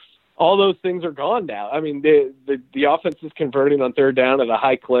 and all those things are gone now. I mean, the offense is converting on third down at a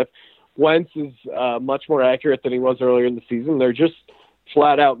high clip. Wentz is much more accurate than he was earlier in the season. They're just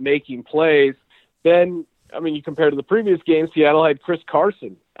flat out making plays. Then, I mean, you compare to the previous game, Seattle had Chris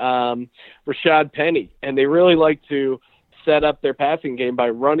Carson, Rashad Penny, and they really like to set up their passing game by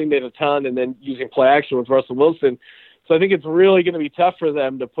running it a ton and then using play action with Russell Wilson. So I think it's really going to be tough for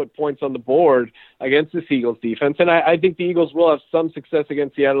them to put points on the board against this Eagles defense. And I think the Eagles will have some success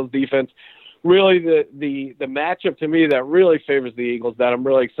against Seattle's defense. Really, the matchup to me that really favors the Eagles that I'm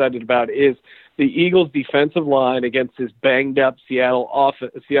really excited about is the Eagles' defensive line against this banged-up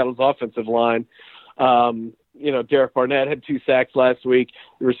Seattle's offensive line. Derek Barnett had 2 sacks last week.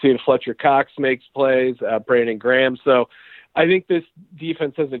 We were seeing Fletcher Cox makes plays, Brandon Graham. So I think this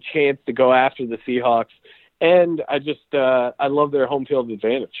defense has a chance to go after the Seahawks. And I love their home field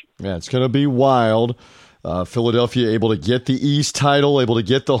advantage. Yeah, it's going to be wild. Philadelphia able to get the East title, able to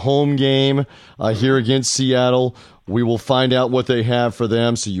get the home game here against Seattle. We will find out what they have for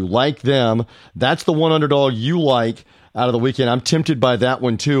them. So you like them. That's the one underdog you like out of the weekend. I'm tempted by that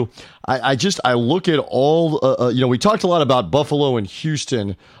one too. I look at all, we talked a lot about Buffalo and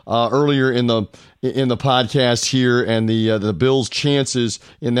Houston earlier in the podcast here, and the Bills' chances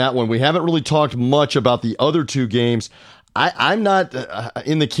in that one. We haven't really talked much about the other 2 games. I'm not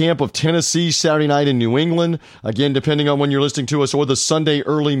in the camp of Tennessee Saturday night in New England. Again, depending on when you're listening to us, or the Sunday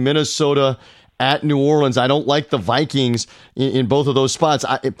early Minnesota at New Orleans. I don't like the Vikings in both of those spots.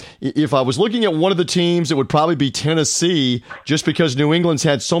 If I was looking at one of the teams, it would probably be Tennessee, just because New England's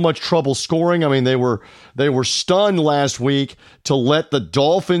had so much trouble scoring. I mean, they were stunned last week to let the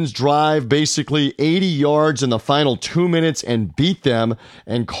Dolphins drive basically 80 yards in the final 2 minutes and beat them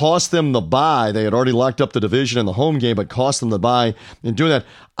and cost them the bye. They had already locked up the division in the home game, but cost them the bye in doing that.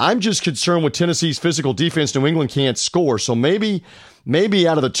 I'm just concerned with Tennessee's physical defense. New England can't score, so maybe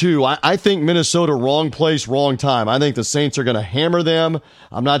out of the 2, I think Minnesota, wrong place, wrong time. I think the Saints are going to hammer them.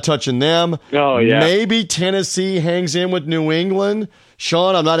 I'm not touching them. Oh, yeah. Maybe Tennessee hangs in with New England.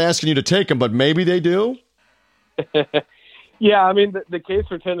 Sean, I'm not asking you to take them, but maybe they do. Yeah, I mean, the case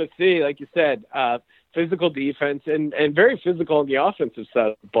for Tennessee, like you said, physical defense and very physical on the offensive side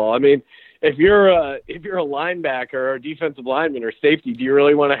of the ball. I mean, if you're a linebacker or a defensive lineman or safety, do you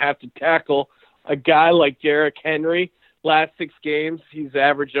really want to have to tackle a guy like Derrick Henry? Last 6 games, he's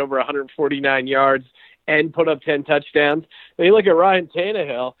averaged over 149 yards and put up 10 touchdowns. And you look at Ryan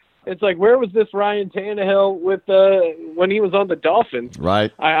Tannehill, it's like, where was this Ryan Tannehill with when he was on the Dolphins?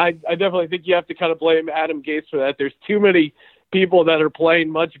 Right. I definitely think you have to kind of blame Adam Gase for that. There's too many people that are playing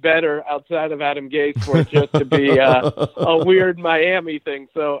much better outside of Adam Gase for it just to be a weird Miami thing.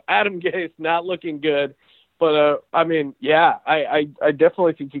 So Adam Gase not looking good. But, I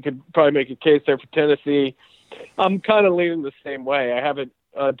definitely think you could probably make a case there for Tennessee. I'm kind of leaning the same way. I haven't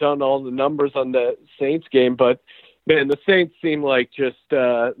done all the numbers on the Saints game, but, man, the Saints seem like just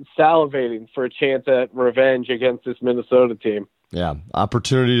salivating for a chance at revenge against this Minnesota team. Yeah,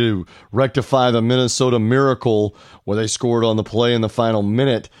 opportunity to rectify the Minnesota Miracle where they scored on the play in the final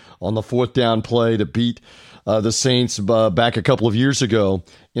minute on the fourth down play to beat the Saints back a couple of years ago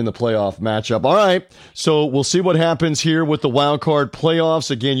in the playoff matchup. All right, so we'll see what happens here with the wild card playoffs.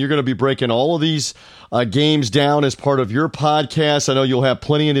 Again, you're going to be breaking all of these games down as part of your podcast. I know you'll have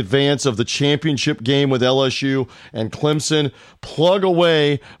plenty in advance of the championship game with LSU and Clemson. Plug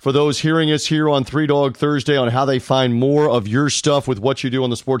away for those hearing us here on Three Dog Thursday on how they find more of your stuff with what you do on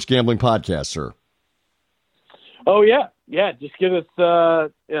the Sports Gambling Podcast, sir. Oh, yeah. Yeah, just give us,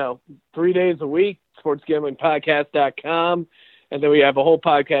 3 days a week, sportsgamblingpodcast.com. And then we have a whole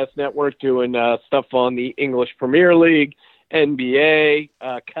podcast network doing stuff on the English Premier League, NBA,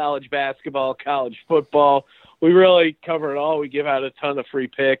 college basketball, college football. We really cover it all. We give out a ton of free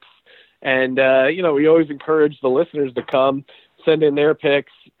picks. And, we always encourage the listeners to come, send in their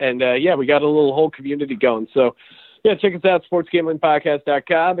picks. And, we got a little whole community going. So, check us out,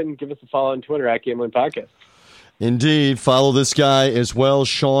 sportsgamblingpodcast.com, and give us a follow on Twitter at Gambling Podcast. Indeed. Follow this guy as well,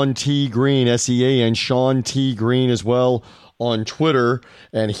 Sean T. Green, SEAN, Sean T. Green as well on Twitter,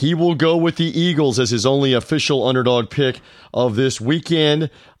 and he will go with the Eagles as his only official underdog pick of this weekend.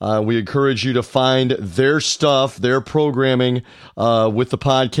 We encourage you to find their stuff, their programming with the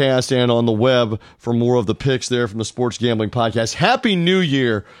podcast and on the web for more of the picks there from the Sports Gambling Podcast. Happy New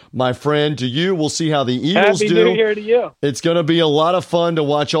Year, my friend, to you. We'll see how the Eagles do. Happy New Year to you. It's going to be a lot of fun to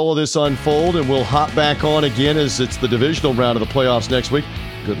watch all of this unfold, and we'll hop back on again as it's the divisional round of the playoffs next week.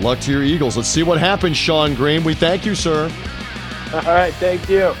 Good luck to your Eagles. Let's see what happens, Sean Green. We thank you, sir. All right, thank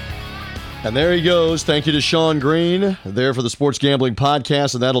you. And there he goes. Thank you to Sean Green there for the Sports Gambling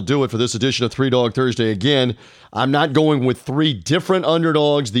Podcast, and that'll do it for this edition of Three Dog Thursday. Again, I'm not going with three different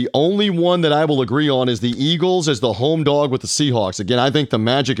underdogs. The only one that I will agree on is the Eagles as the home dog with the Seahawks. Again, I think the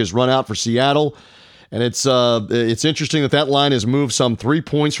magic has run out for Seattle, and it's interesting that line has moved some 3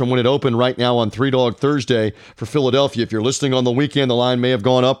 points from when it opened right now on Three Dog Thursday for Philadelphia. If you're listening on the weekend, the line may have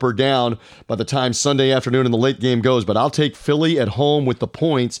gone up or down by the time Sunday afternoon and the late game goes, but I'll take Philly at home with the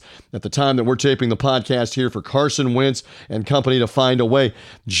points at the time that we're taping the podcast here for Carson Wentz and company to find a way.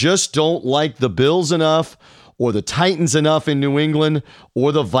 Just don't like the Bills enough or the Titans enough in New England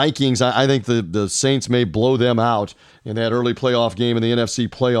or the Vikings. I think the Saints may blow them out in that early playoff game in the NFC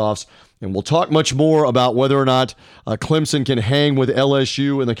playoffs. And we'll talk much more about whether or not Clemson can hang with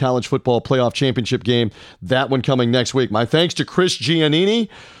LSU in the college football playoff championship game. That one coming next week. My thanks to Chris Giannini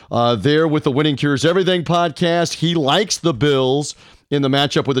there with the Winning Cures Everything podcast. He likes the Bills in the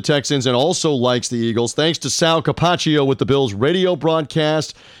matchup with the Texans and also likes the Eagles. Thanks to Sal Capaccio with the Bills radio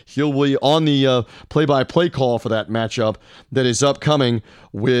broadcast. He'll be on the play-by-play call for that matchup that is upcoming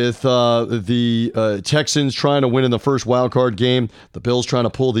with the Texans trying to win in the first wildcard game, the Bills trying to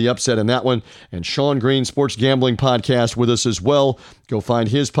pull the upset in that one, and Sean Green, Sports Gambling Podcast, with us as well. Go find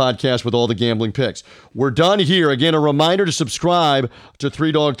his podcast with all the gambling picks. We're done here. Again, a reminder to subscribe to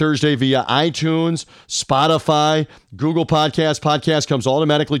Three Dog Thursday via iTunes, Spotify, Google Podcasts. Podcast comes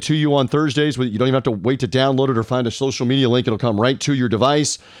automatically to you on Thursdays. You don't even have to wait to download it or find a social media link. It'll come right to your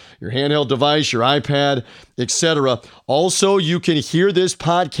device, your handheld device, your iPad, etc. Also, you can hear this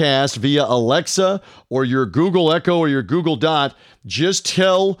podcast via Alexa or your Google Echo or your Google Dot. Just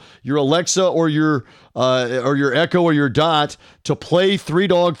tell your Alexa or your Echo or your Dot to play Three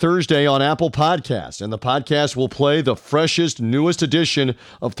Dog Thursday on Apple Podcasts, and the podcast will play the freshest, newest edition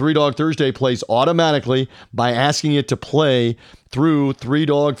of Three Dog Thursday plays automatically by asking it to play through Three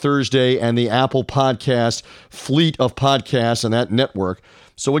Dog Thursday and the Apple Podcast fleet of podcasts and that network.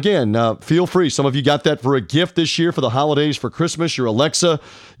 So again, feel free. Some of you got that for a gift this year for the holidays, for Christmas, your Alexa,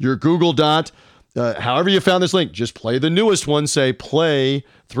 your Google Dot. However you found this link, just play the newest one. Say, play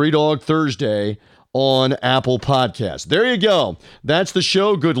Three Dog Thursday on Apple Podcasts. There you go. That's the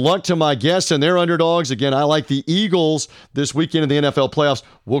show. Good luck to my guests and their underdogs. Again, I like the Eagles this weekend in the NFL playoffs.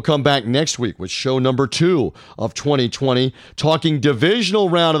 We'll come back next week with show number 2 of 2020, talking divisional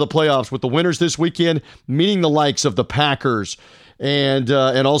round of the playoffs with the winners this weekend, meeting the likes of the Packers and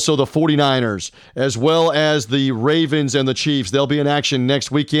also the 49ers, as well as the Ravens and the Chiefs. They'll be in action next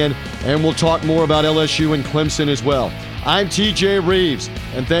weekend, and we'll talk more about LSU and Clemson as well. I'm TJ Reeves,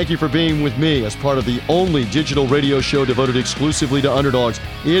 and thank you for being with me as part of the only digital radio show devoted exclusively to underdogs.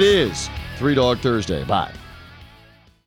 It is Three Dog Thursday. Bye.